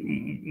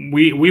happened,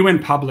 we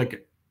went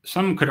public,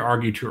 some could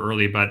argue too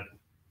early, but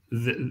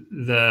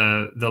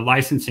the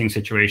licensing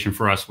situation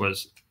for us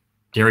was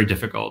very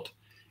difficult.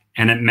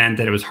 And it meant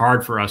that it was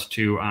hard for us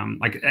to,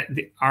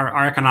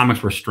 our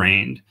economics were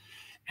strained.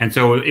 And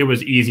so it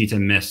was easy to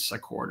miss a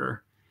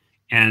quarter.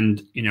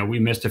 And, we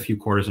missed a few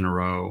quarters in a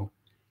row.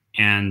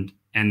 And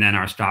then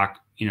our stock,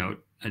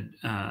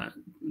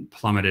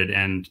 plummeted.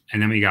 And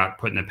then we got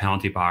put in the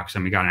penalty box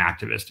and we got an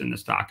activist in the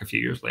stock a few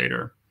years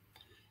later.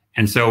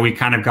 And so we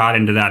kind of got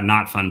into that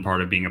not fun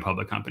part of being a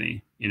public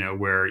company,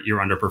 where you're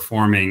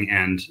underperforming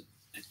and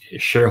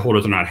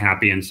shareholders are not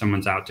happy and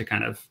someone's out to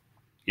kind of,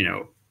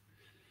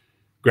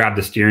 grab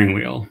the steering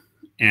wheel.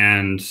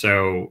 And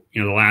so,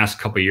 the last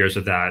couple of years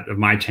of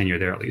my tenure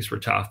there, at least, were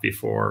tough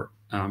before,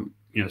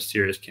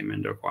 Sirius came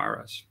in to acquire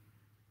us.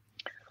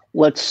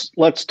 Let's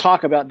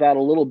talk about that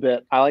a little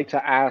bit. I like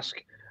to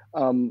ask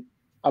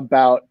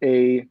about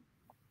a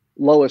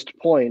lowest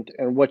point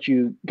and what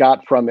you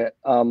got from it.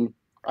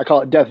 I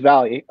call it Death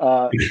Valley.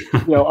 A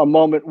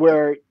moment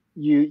where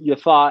you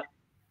thought,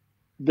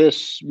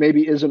 this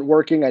maybe isn't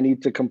working. I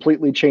need to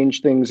completely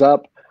change things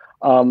up.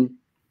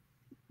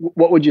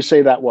 What would you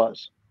say that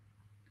was?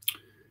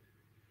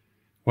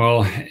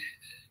 Well,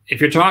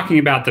 if you're talking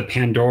about the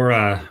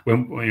Pandora,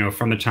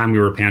 from the time we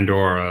were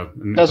Pandora,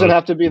 doesn't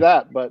have to be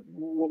that, but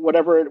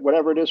whatever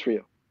it is for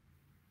you.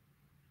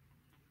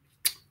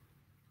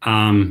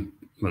 Well,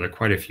 there are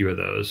quite a few of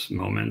those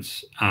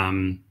moments.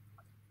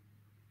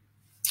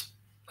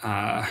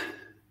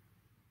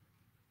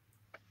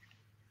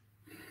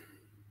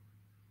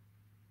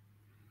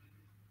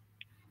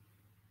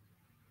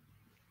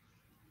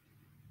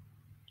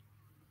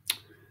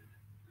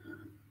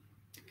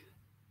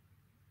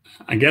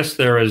 I guess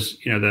there was,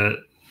 how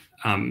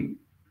do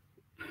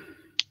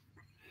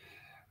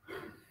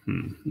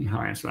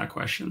I answer that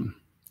question?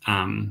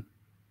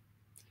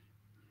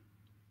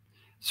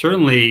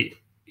 Certainly,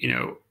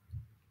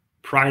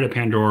 prior to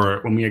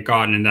Pandora, when we had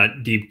gotten in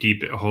that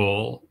deep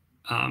hole,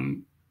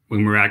 when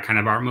we were at kind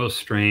of our most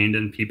strained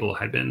and people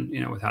had been,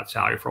 without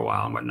salary for a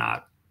while and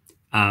whatnot,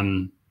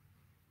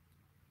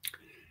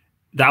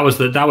 that was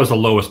the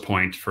lowest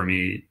point for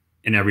me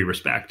in every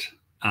respect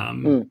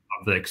of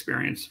the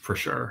experience, for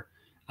sure.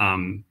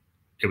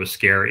 It was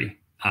scary.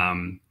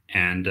 And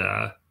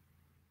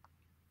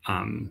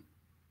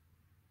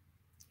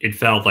it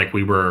felt like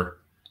we were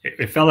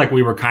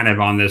kind of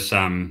on this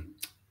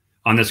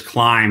on this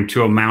climb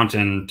to a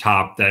mountain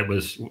top that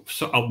was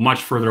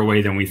much further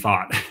away than we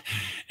thought.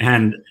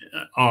 And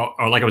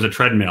or like it was a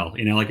treadmill,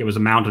 you know, like it was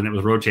a mountain that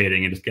was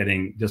rotating and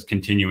just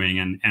continuing.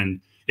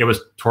 And it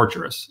was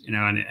torturous, you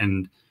know,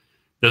 and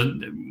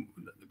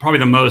probably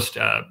the most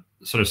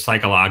sort of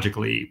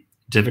psychologically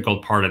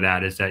difficult part of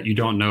that is that you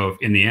don't know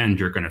if in the end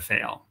you're going to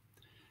fail.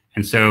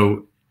 And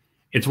so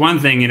it's one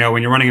thing, you know,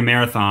 when you're running a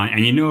marathon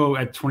and you know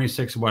at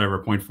 26,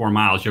 whatever, 0.4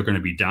 miles, you're going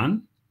to be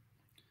done.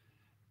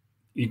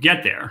 You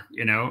get there,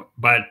 you know,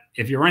 but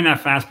if you're running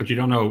that fast, but you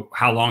don't know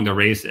how long the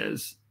race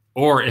is,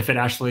 or if it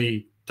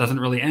actually doesn't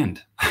really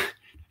end,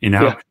 you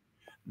know, yeah.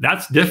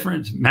 That's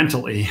different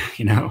mentally,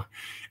 you know.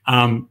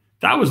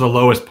 That was the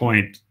lowest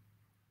point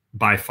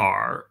by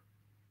far,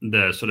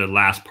 the sort of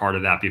last part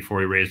of that before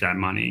we raised that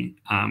money.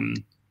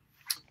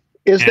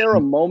 Is there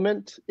a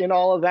moment in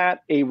all of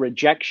that, a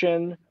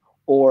rejection,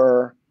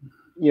 or,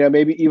 you know,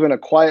 maybe even a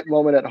quiet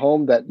moment at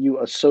home that you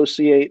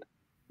associate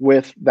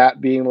with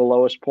that being the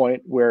lowest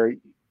point where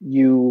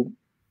you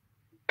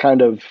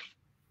kind of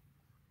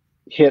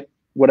hit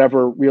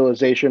whatever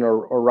realization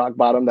or rock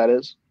bottom that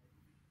is?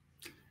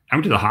 I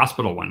went to the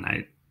hospital one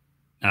night.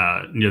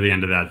 Near the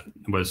end of that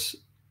was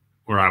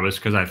where I was,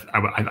 because I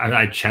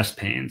had chest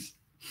pains.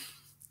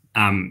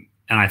 And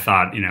I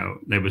thought, you know,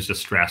 there was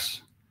just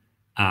stress.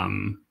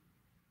 So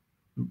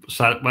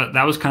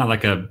that was kind of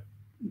like a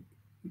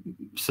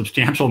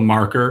substantial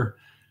marker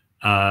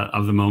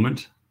of the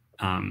moment.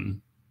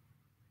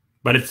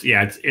 But it's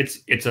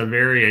a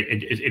very,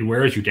 it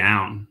wears you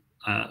down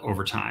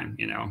over time,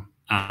 you know.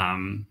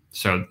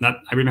 So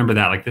I remember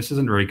that, like, this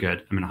isn't very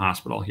good. I'm in a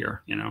hospital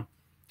here, you know.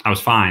 I was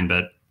fine,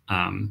 but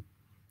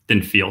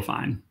didn't feel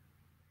fine.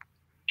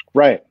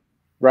 Right.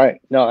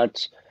 No,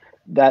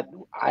 that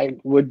I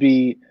would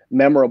be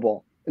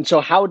memorable. And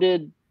so how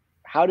did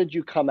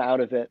you come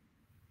out of it,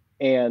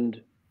 and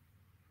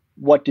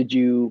what did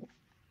you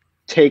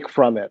take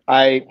from it?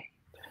 I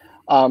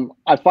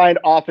find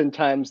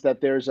oftentimes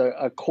that there's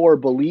a core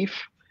belief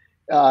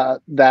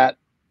that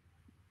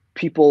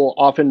people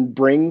often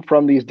bring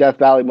from these Death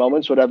Valley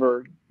moments.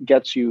 Whatever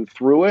gets you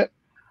through it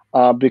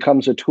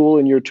becomes a tool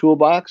in your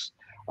toolbox.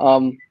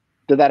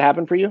 Did that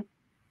happen for you?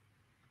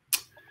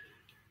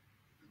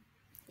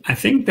 I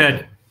think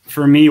that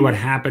for me, what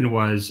happened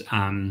was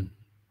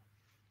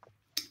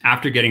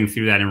after getting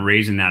through that and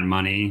raising that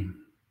money,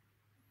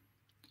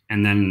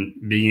 and then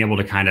being able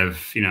to kind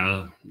of, you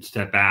know,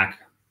 step back,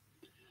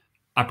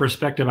 a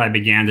perspective I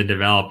began to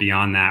develop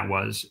beyond that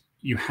was,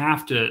 you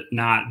have to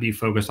not be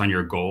focused on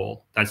your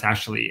goal. That's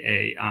actually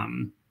I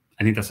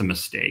think that's a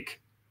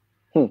mistake.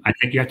 I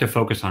think you have to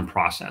focus on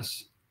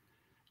process.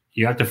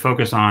 You have to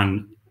focus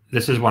on,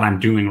 this is what I'm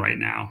doing right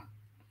now,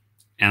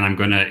 and I'm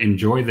going to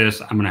enjoy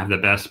this. I'm going to have the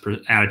best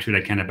attitude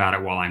I can about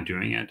it while I'm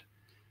doing it.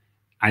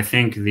 I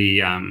think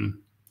the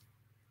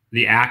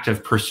act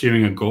of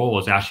pursuing a goal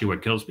is actually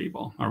what kills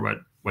people, or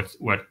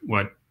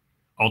what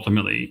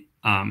ultimately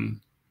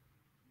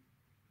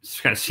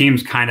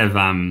seems kind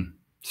of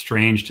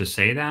strange to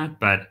say that,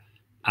 but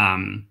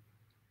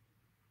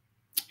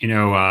you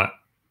know,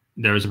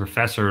 there was a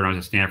professor when I was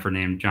at Stanford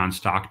named John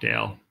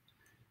Stockdale,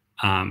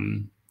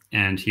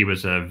 and he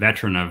was a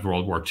veteran of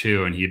World War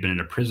II, and he had been in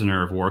a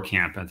prisoner of war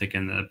camp, I think,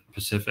 in the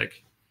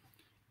Pacific,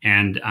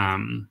 and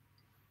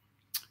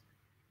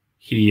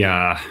he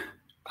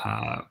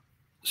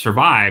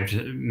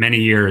survived many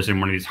years in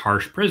one of these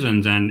harsh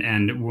prisons, and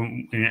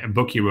in a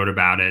book he wrote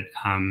about it,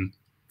 I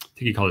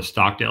think he called it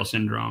Stockdale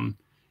syndrome.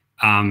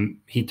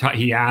 He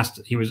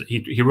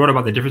wrote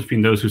about the difference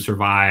between those who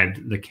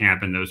survived the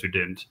camp and those who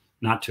didn't.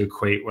 Not to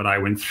equate what I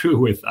went through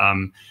with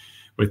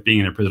being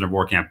in a prisoner of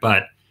war camp,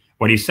 but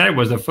what he said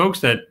was the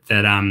folks that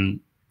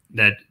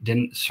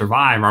didn't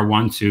survive are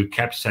ones who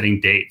kept setting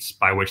dates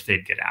by which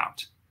they'd get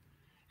out,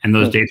 and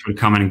those dates would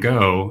come and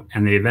go,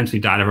 and they eventually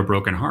died of a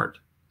broken heart.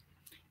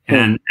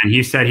 And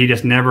he said he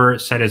just never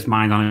set his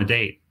mind on a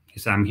date. He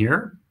said, I'm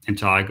here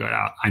until I go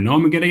out. I know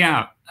I'm getting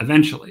out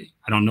eventually.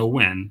 I don't know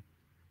when,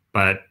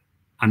 but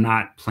I'm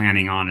not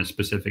planning on a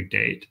specific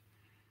date.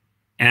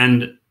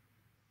 And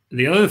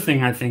the other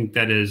thing I think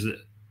that is,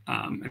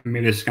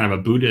 maybe this is kind of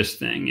a Buddhist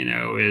thing, you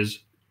know, is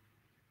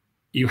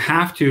you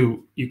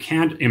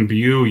can't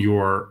imbue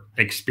your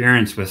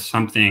experience with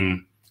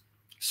something,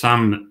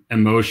 some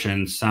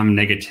emotion, some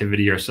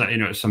negativity, or you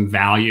know, some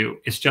value.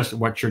 It's just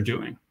what you're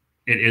doing.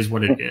 It is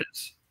what it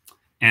is.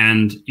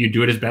 And you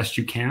do it as best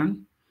you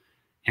can.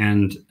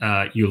 And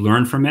you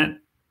learn from it.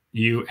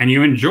 You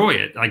enjoy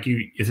it. Like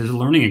it is a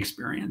learning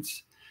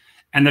experience.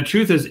 And the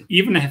truth is,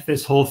 even if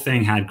this whole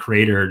thing had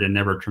cratered and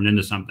never turned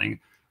into something,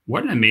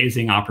 what an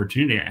amazing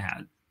opportunity I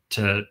had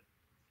to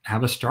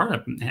have a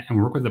startup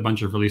and work with a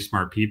bunch of really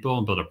smart people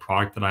and build a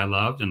product that I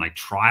loved, and like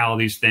try all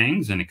these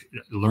things and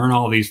learn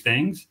all these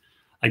things.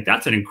 Like,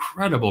 that's an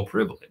incredible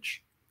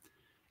privilege.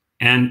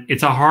 And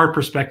it's a hard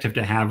perspective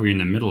to have when you're in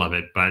the middle of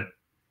it,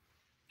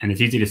 and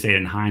it's easy to say it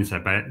in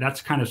hindsight, but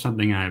that's kind of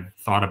something I've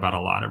thought about a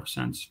lot ever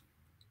since.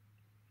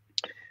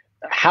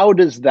 How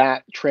does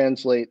that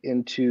translate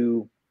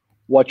into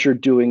what you're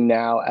doing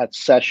now at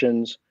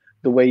Sessions,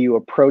 the way you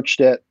approached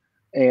it,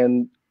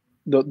 and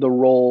the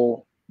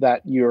role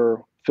that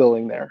you're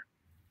filling there?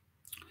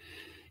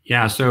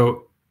 Yeah.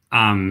 So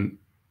the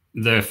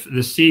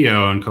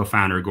CEO and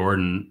co-founder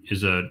Gordon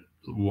is a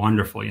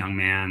wonderful young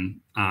man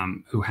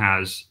who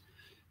has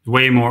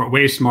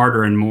way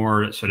smarter and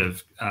more sort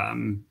of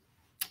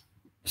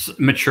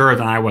mature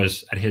than I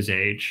was at his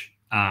age.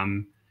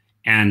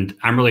 And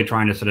I'm really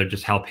trying to sort of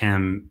just help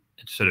him,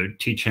 sort of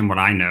teach him what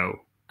I know.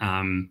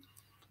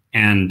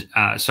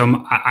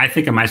 So I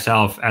think of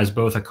myself as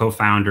both a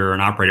co-founder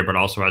and operator, but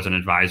also as an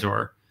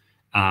advisor.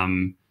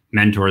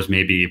 Mentors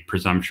may be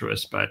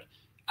presumptuous, but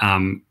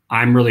I'm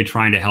really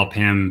trying to help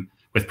him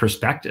with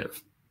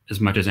perspective as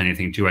much as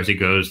anything too, as he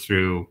goes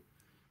through,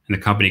 and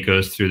the company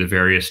goes through the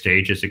various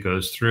stages it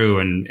goes through,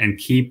 and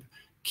keep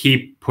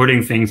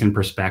putting things in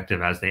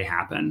perspective as they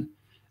happen.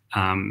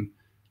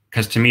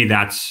 Because to me,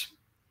 that's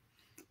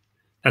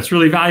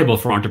really valuable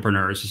for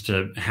entrepreneurs, is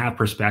to have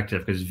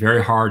perspective, because it's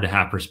very hard to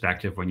have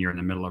perspective when you're in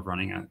the middle of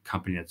running a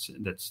company that's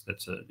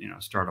a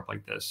startup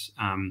like this.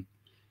 And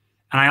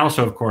I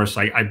also, of course,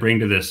 I bring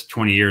to this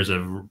 20 years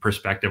of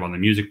perspective on the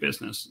music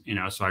business,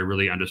 so I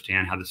really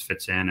understand how this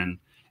fits in,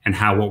 and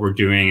how what we're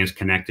doing is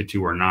connected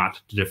to or not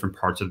to different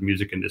parts of the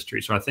music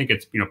industry. So I think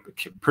it's,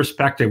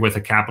 perspective with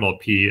a capital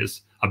P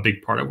is a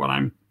big part of what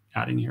I'm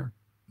adding here.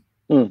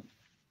 Mm.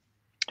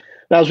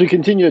 Now, as we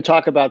continue to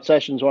talk about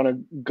sessions, I want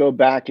to go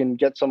back and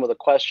get some of the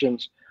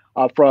questions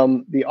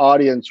from the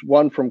audience.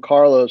 One from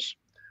Carlos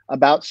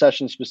about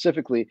sessions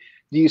specifically.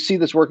 Do you see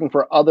this working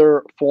for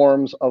other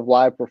forms of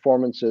live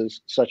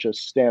performances, such as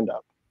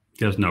stand-up?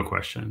 There's no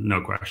question. No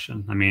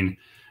question. I mean,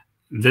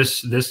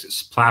 this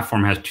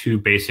platform has two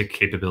basic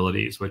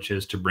capabilities, which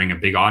is to bring a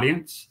big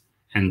audience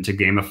and to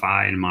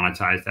gamify and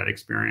monetize that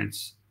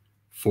experience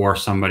for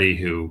somebody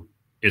who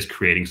is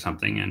creating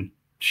something and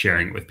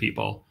sharing it with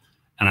people.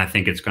 And I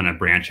think it's going to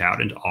branch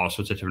out into all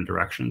sorts of different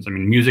directions. I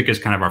mean, music is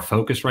kind of our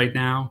focus right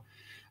now,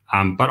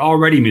 but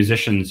already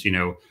musicians,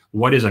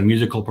 what is a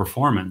musical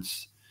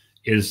performance?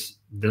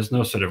 There's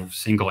no sort of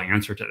single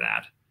answer to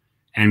that.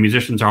 And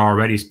musicians are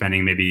already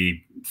spending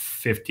maybe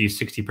 50,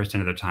 60%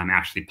 of their time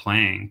actually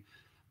playing.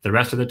 The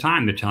rest of the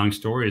time, they're telling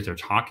stories, they're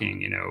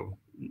talking.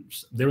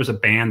 There was a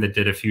band that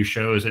did a few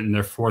shows, and in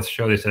their fourth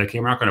show, they said, okay,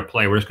 we're not going to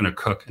play. We're just going to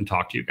cook and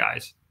talk to you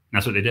guys. And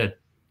that's what they did,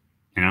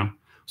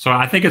 So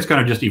I think it's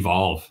going to just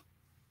evolve.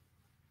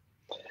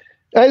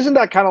 Isn't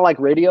that kind of like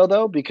radio,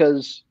 though?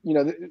 Because,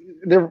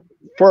 there,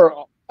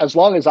 for as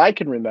long as I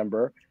can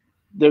remember,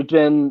 there's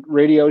been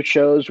radio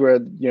shows where,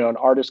 an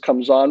artist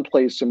comes on,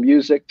 plays some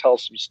music,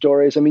 tells some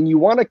stories. I mean, you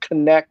want to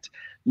connect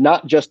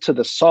not just to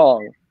the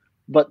song,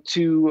 but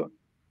to,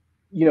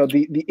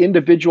 the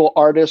individual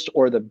artist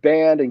or the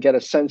band, and get a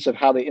sense of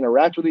how they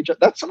interact with each other.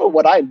 That's some of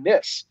what I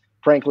miss,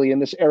 frankly, in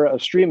this era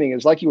of streaming.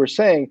 Is like you were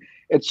saying,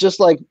 it's just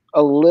like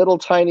a little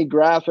tiny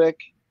graphic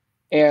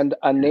and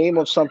a name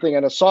of something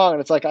and a song.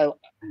 And it's like,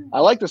 I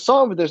like the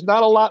song, but there's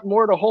not a lot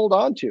more to hold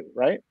on to,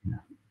 right?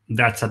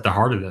 That's at the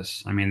heart of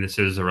this. I mean, this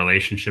is a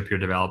relationship you're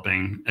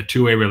developing, a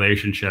two-way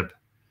relationship.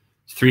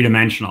 It's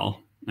three-dimensional,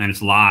 and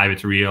it's live,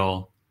 it's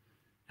real.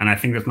 And I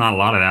think there's not a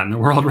lot of that in the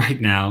world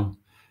right now.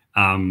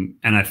 And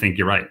I think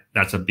you're right.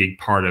 That's a big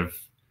part of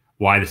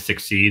why this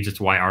succeeds. It's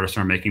why artists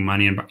are making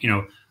money. And,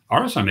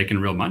 artists are making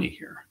real money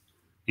here.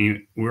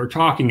 We're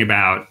talking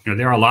about,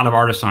 there are a lot of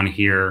artists on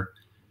here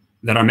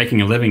that are making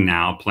a living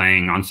now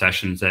playing on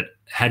sessions that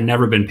had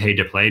never been paid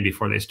to play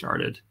before they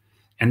started.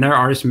 And there are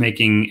artists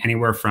making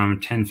anywhere from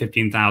 $10,000,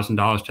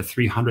 $15,000 to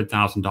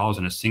 $300,000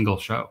 in a single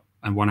show,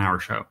 a 1-hour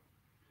show.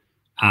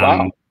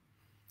 Wow.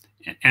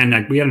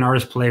 And we had an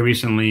artist play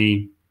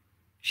recently.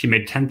 She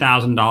made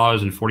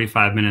 $10,000 in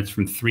 45 minutes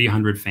from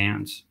 300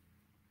 fans.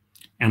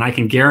 And I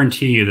can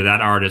guarantee you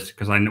that artist,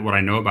 because what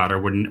I know about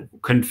her,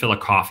 couldn't fill a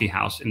coffee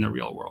house in the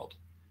real world.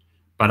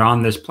 But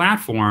on this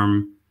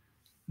platform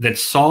that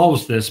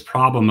solves this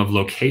problem of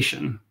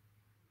location,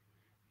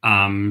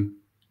 can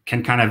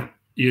kind of,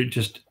 you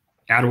just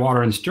add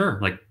water and stir,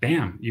 like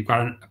bam, you've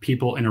got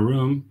people in a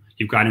room,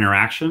 you've got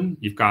interaction,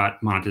 you've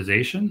got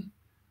monetization,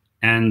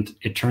 and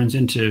it turns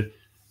into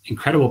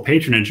incredible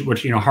patronage,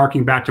 which,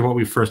 harking back to what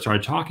we first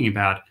started talking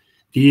about,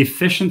 the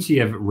efficiency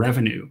of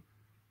revenue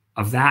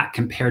of that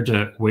compared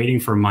to waiting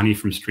for money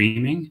from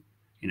streaming,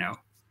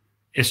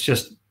 it's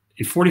just,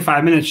 in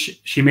 45 minutes,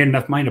 she made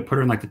enough money to put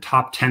her in like the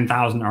top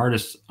 10,000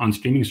 artists on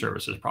streaming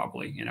services,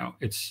 probably.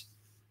 It's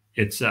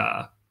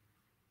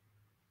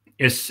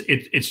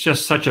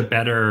just such a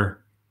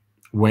better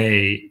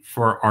way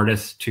for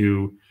artists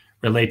to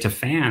relate to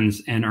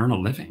fans and earn a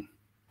living.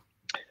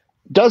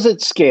 Does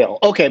it scale?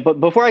 Okay, but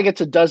before I get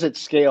to does it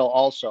scale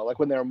also, like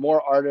when there are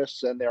more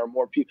artists and there are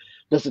more people,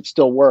 does it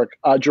still work?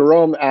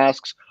 Jerome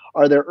asks,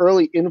 are there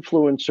early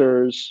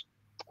influencers,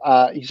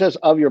 he says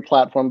of your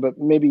platform, but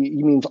maybe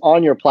he means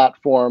on your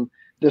platform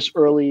this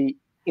early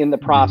in the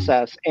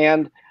process?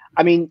 And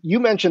I mean, you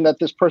mentioned that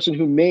this person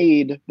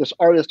this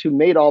artist who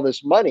made all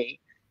this money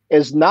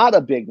is not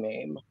a big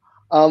name.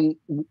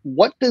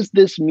 What does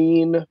this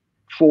mean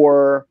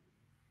for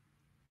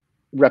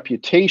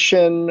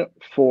reputation,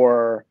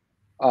 for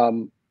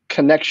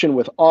connection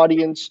with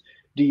audience?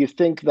 Do you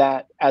think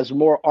that as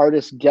more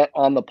artists get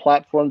on the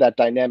platform, that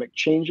dynamic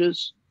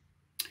changes?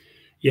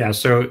 Yeah.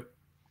 So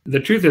the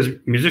truth is,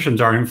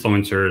 musicians are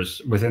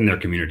influencers within their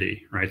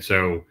community, right?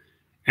 So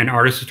an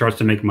artist who starts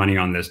to make money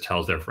on this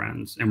tells their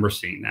friends, and we're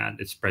seeing that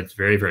it spreads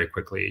very, very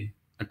quickly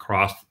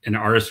across an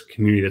artist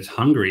community that's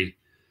hungry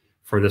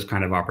for this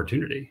kind of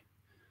opportunity.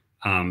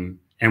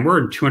 And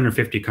we're in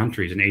 250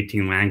 countries in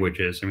 18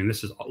 languages. I mean,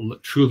 this is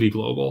truly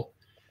global.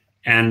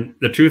 And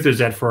the truth is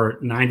that for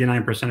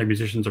 99% of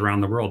musicians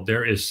around the world,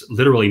 there is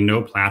literally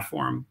no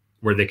platform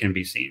where they can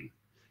be seen.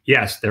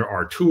 Yes, there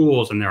are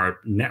tools and there are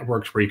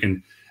networks where you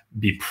can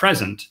be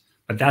present,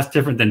 but that's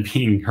different than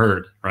being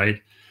heard, right?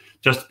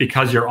 Just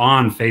because you're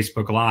on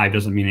Facebook Live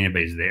doesn't mean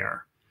anybody's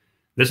there.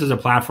 This is a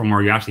platform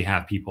where you actually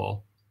have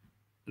people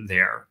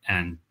there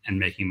and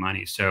making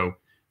money. So,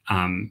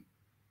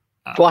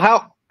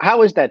 well,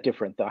 how is that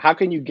different though? How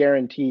can you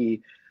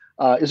guarantee?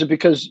 Is it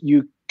because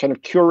you kind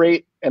of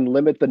curate and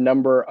limit the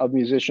number of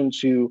musicians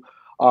who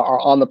are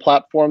on the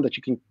platform that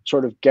you can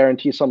sort of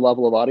guarantee some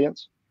level of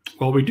audience?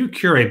 Well, we do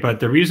curate, but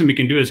the reason we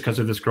can do it is because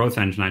of this growth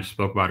engine I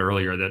spoke about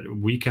earlier, that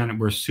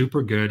we're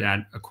super good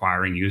at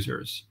acquiring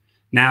users.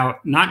 Now,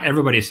 not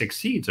everybody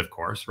succeeds, of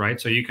course,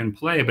 right? So you can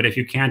play, but if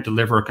you can't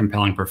deliver a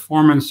compelling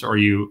performance or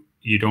you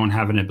don't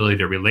have an ability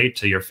to relate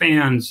to your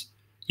fans,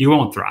 you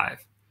won't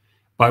thrive.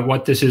 But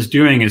what this is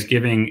doing is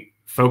giving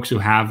folks who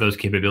have those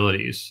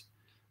capabilities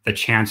the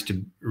chance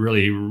to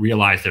really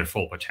realize their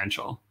full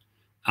potential.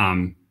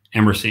 And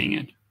we're seeing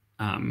it.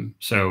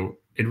 So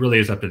it really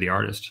is up to the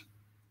artist.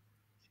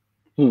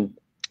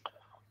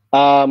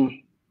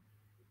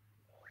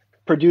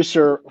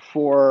 Producer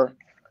for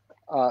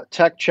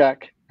Tech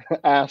Check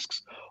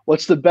asks,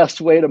 what's the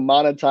best way to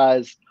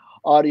monetize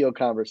audio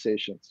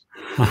conversations?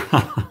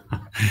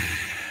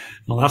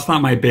 Well, that's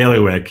not my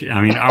bailiwick.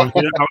 I mean, I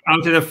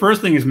would say the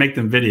first thing is make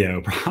them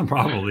video,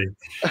 probably.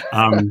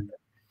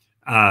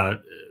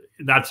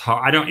 That's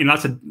hard.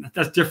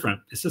 That's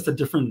different. It's just a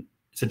different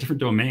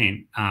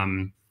domain.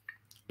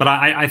 But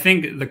I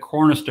think the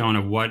cornerstone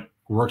of what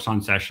works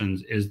on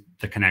sessions is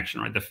the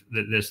connection, right?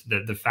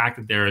 The fact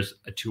that there is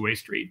a two-way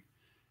street.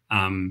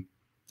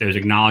 There's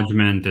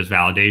acknowledgement, there's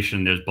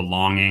validation, there's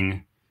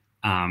belonging.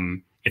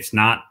 It's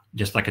not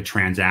just like a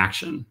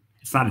transaction.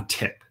 It's not a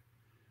tip.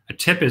 A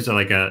tip is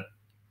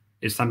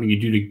is something you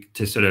do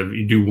to sort of,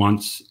 you do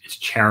once. It's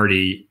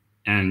charity,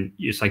 and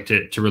it's like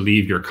to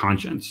relieve your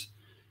conscience.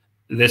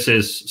 This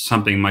is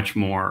something much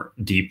more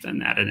deep than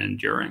that and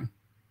enduring.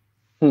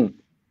 I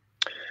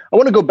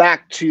want to go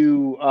back to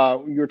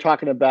you were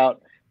talking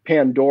about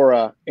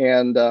Pandora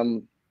and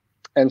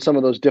some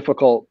of those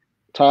difficult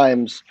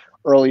times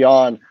early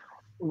on.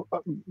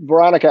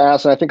 Veronica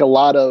asked, and I think a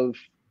lot of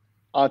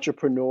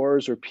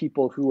entrepreneurs or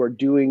people who are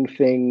doing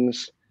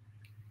things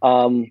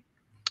that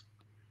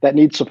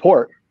need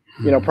support,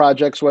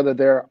 projects, whether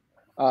they're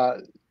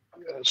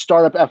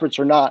startup efforts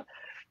or not,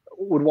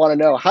 would want to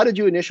know, how did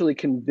you initially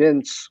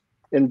convince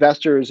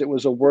investors it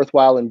was a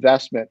worthwhile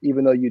investment,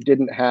 even though you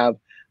didn't have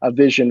a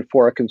vision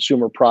for a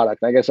consumer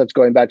product? I guess that's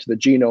going back to the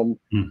genome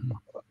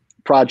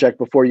project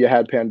before you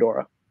had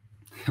Pandora.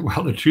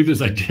 Well, the truth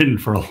is I didn't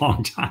for a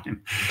long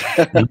time.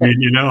 I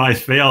mean, I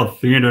failed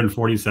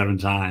 347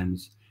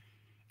 times.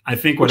 I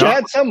think you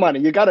had some money.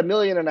 You got $1.5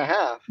 million.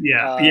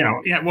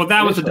 Yeah. Well,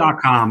 that was the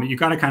 .com. You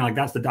got to kind of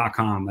that's the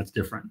 .com. That's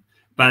different.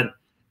 But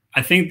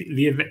I think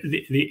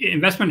the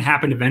investment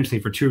happened eventually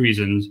for two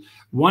reasons.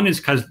 One is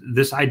because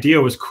this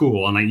idea was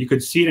cool, and you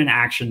could see it in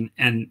action,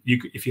 and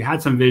if you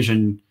had some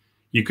vision,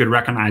 you could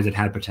recognize it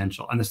had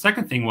potential. And the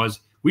second thing was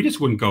we just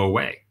wouldn't go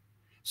away.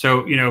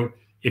 So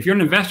if you're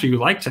an investor, you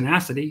like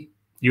tenacity.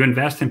 You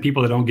invest in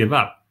people that don't give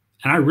up.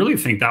 And I really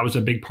think that was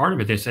a big part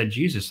of it. They said,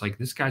 Jesus,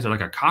 these guys are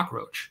like a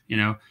cockroach.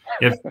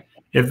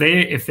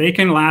 If they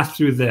can last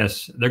through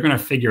this, they're going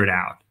to figure it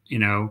out.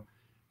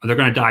 Or they're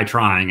going to die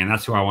trying, and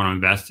that's who I want to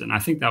invest in. I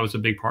think that was a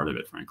big part of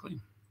it, frankly.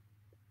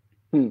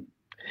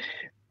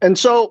 And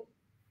so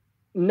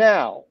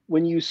now,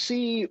 when you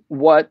see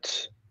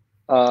what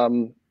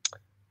the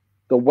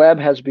web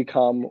has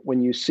become,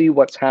 when you see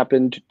what's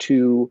happened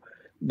to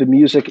the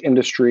music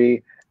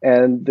industry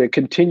and the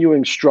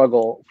continuing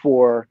struggle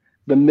for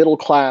the middle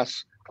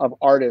class of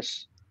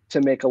artists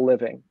to make a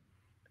living,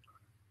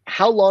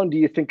 how long do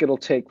you think it'll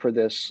take for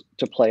this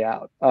to play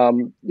out?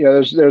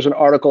 There's an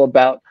article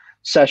about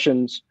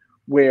sessions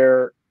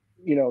where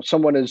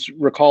someone is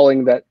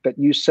recalling that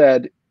you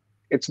said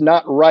it's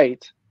not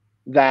right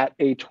that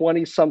a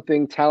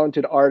 20-something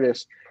talented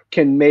artist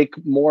can make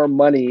more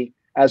money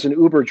as an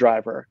Uber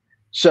driver.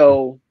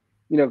 So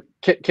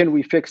can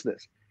we fix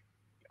this?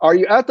 Are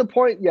you at the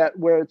point yet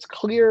where it's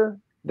clear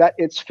that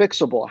it's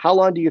fixable? How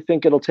long do you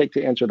think it'll take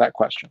to answer that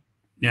question?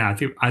 Yeah,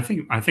 I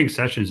think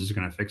Sessions is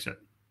going to fix it.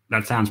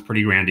 That sounds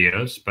pretty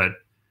grandiose, but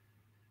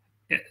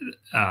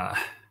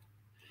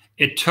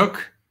it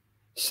took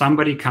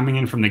somebody coming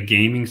in from the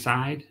gaming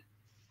side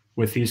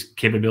with these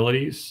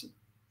capabilities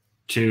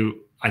to,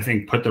 I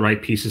think, put the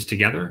right pieces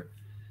together.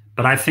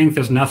 But I think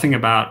there's nothing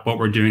about what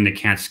we're doing that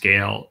can't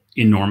scale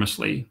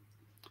enormously.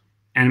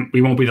 And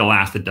we won't be the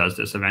last that does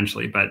this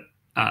eventually, but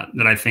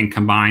that I think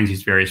combines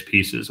these various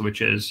pieces,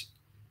 which is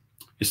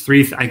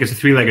I guess a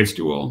three-legged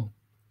stool.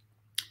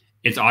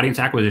 It's audience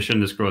acquisition,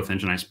 this growth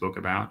engine I spoke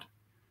about.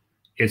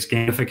 It's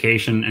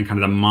gamification and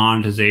kind of the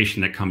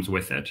monetization that comes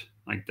with it,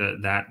 like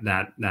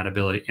that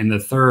ability. And the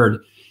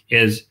third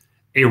is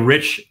a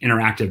rich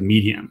interactive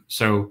medium.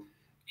 So,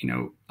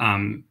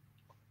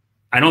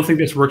 I don't think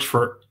this works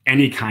for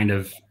any kind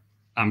of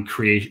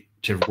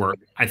creative work.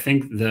 I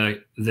think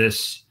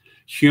this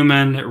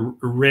human,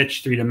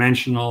 rich,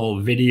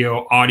 three-dimensional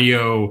video,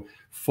 audio,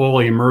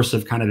 fully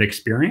immersive kind of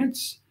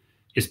experience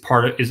is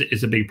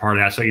a big part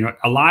of that. So,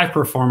 a live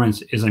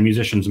performance is a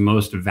musician's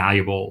most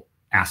valuable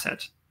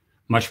asset,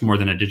 much more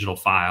than a digital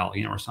file,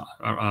 or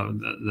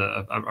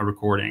a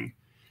recording.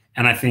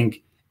 And I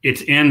think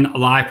it's in a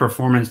live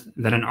performance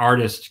that an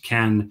artist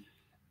can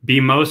be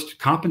most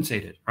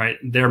compensated, right?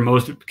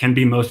 Can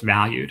be most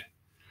valued.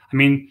 I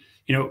mean,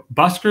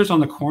 buskers on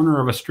the corner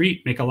of a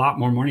street make a lot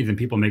more money than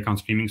people make on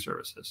streaming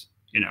services.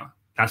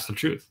 That's the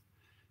truth.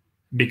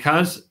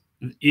 Because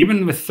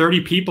even with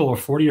 30 people or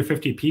 40 or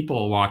 50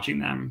 people watching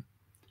them,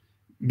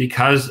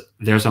 because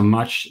there's a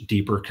much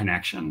deeper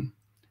connection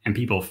and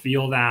people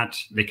feel that,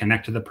 they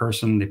connect to the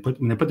person.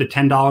 When they put the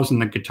 $10 in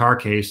the guitar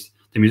case,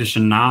 the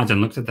musician nods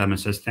and looks at them and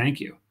says, thank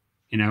you,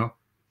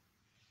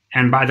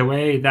 And by the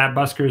way, that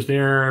busker's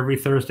there every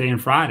Thursday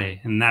and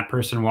Friday, and that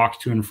person walks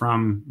to and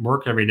from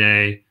work every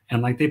day,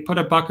 and like they put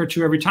a buck or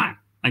two every time.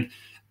 Like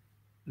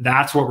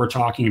that's what we're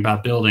talking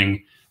about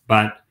building,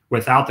 but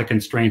without the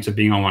constraints of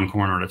being on one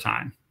corner at a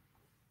time.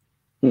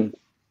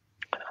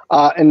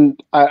 And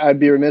I'd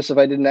be remiss if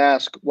I didn't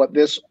ask what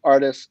this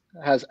artist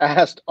has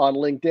asked on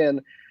LinkedIn.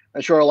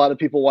 I'm sure a lot of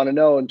people want to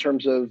know in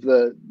terms of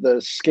the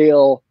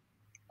scale,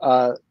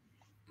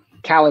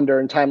 calendar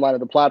and timeline of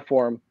the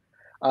platform.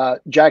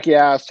 Jackie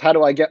asked, how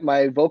do I get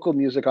my vocal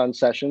music on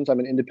sessions? I'm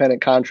an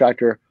independent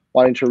contractor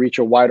wanting to reach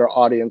a wider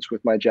audience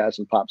with my jazz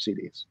and pop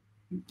CDs.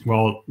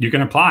 Well, you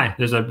can apply.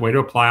 There's a way to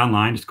apply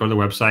online. Just go to the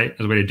website.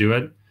 There's a way to do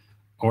it.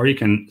 Or you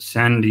can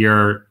send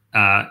your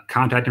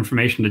contact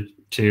information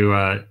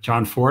to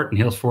John Fortt, and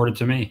he'll forward it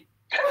to me.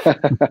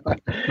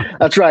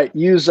 That's right.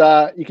 You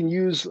can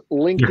use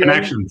LinkedIn. Your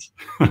connections.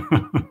 You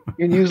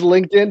can use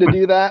LinkedIn to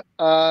do that.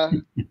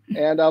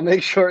 And I'll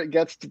make sure it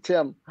gets to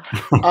Tim.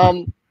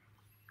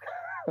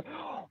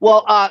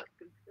 Well,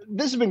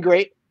 this has been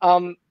great.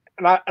 And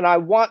I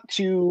want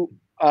to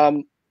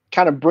kind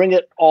of bring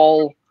it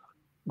all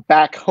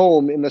back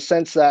home in the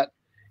sense that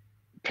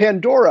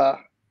Pandora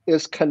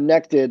is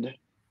connected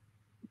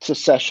to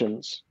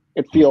sessions.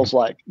 It feels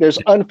like there's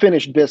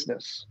unfinished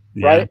business,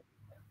 right?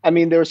 I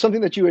mean, there was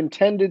something that you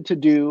intended to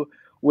do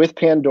with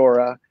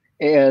Pandora,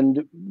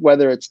 and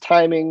whether it's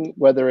timing,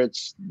 whether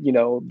it's,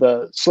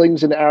 the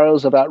slings and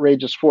arrows of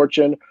outrageous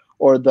fortune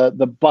or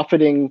the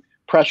buffeting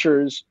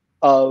pressures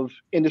of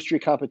industry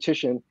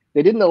competition,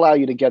 they didn't allow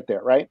you to get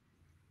there, right?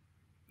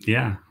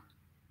 Yeah.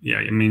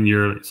 I mean,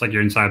 it's like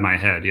you're inside my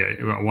head. Yeah,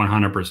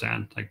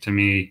 100%. Like, to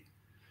me,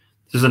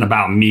 this isn't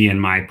about me and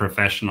my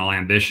professional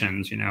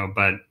ambitions,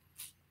 but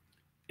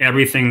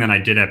everything that I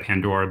did at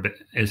Pandora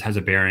has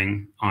a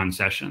bearing on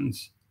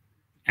sessions.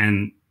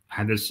 And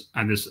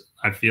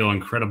I feel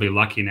incredibly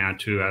lucky now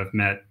to have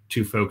met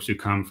two folks who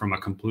come from a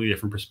completely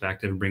different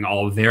perspective and bring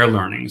all of their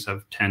learnings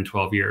of 10,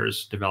 12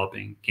 years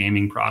developing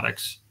gaming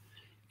products.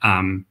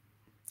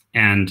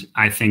 And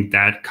I think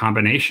that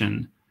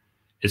combination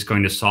is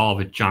going to solve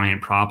a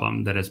giant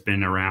problem that has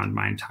been around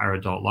my entire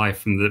adult life,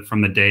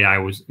 from the day I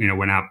was,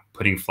 went out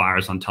putting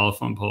flyers on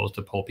telephone poles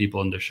to pull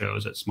people into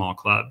shows at small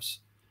clubs.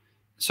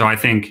 So I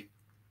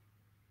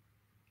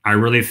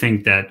really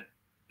think that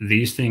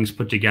these things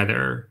put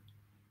together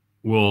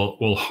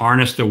will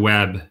harness the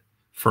web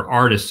for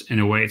artists in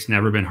a way it's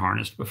never been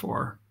harnessed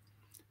before.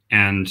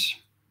 And,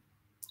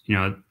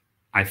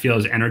 I feel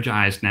as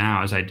energized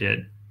now as I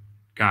did,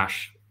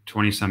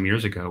 20 some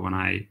years ago when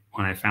I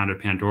founded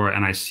Pandora.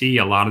 And I see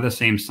a lot of the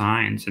same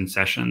signs in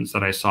sessions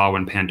that I saw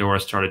when Pandora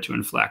started to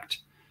inflect.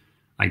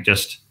 I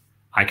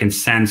can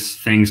sense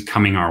things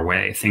coming our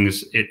way.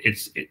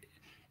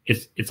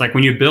 It's like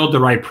when you build the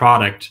right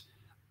product,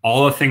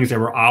 all the things that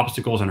were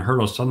obstacles and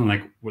hurdles,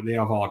 suddenly they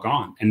have all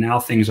gone. And now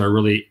things are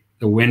really,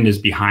 the wind is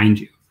behind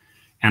you.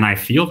 And I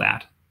feel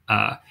that.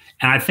 And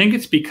I think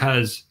it's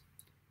because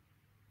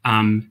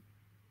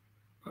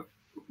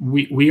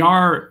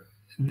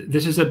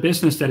this is a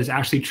business that is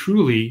actually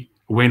truly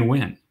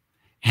win-win.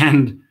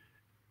 And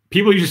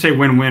people usually say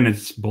win-win,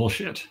 it's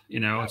bullshit.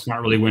 It's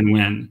not really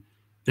win-win.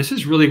 This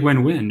is really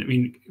win-win. I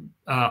mean,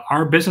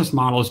 our business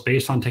model is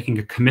based on taking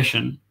a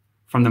commission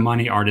from the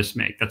money artists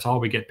make. That's all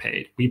we get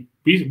paid.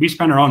 We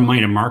spend our own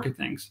money to market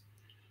things.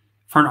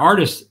 For an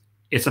artist,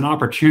 it's an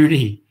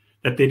opportunity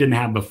that they didn't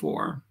have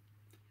before.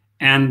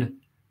 And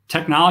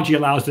technology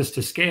allows this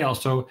to scale.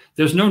 So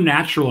there's no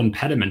natural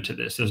impediment to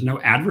this. There's no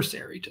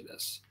adversary to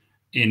this.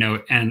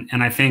 And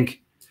I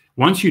think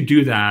once you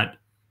do that,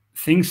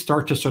 things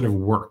start to sort of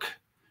work,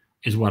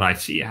 is what I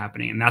see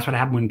happening. And that's what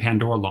happened when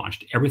Pandora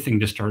launched. Everything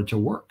just started to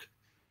work.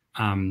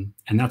 And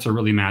that's a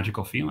really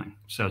magical feeling.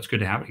 So it's good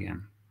to have it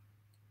again.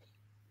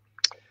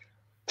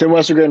 Tim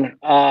Westergren,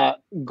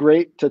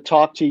 great to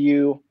talk to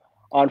you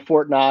on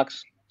Fortt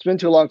Knox. It's been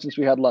too long since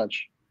we had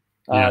lunch.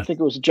 I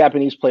think it was a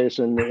Japanese place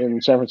in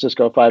San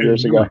Francisco 5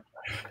 years ago.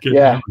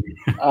 Yeah.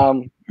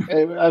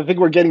 I think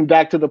we're getting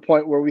back to the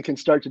point where we can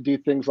start to do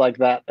things like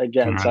that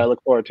again. Right. So I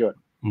look forward to it.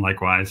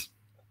 Likewise.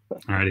 All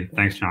righty.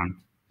 Thanks,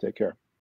 John. Take care.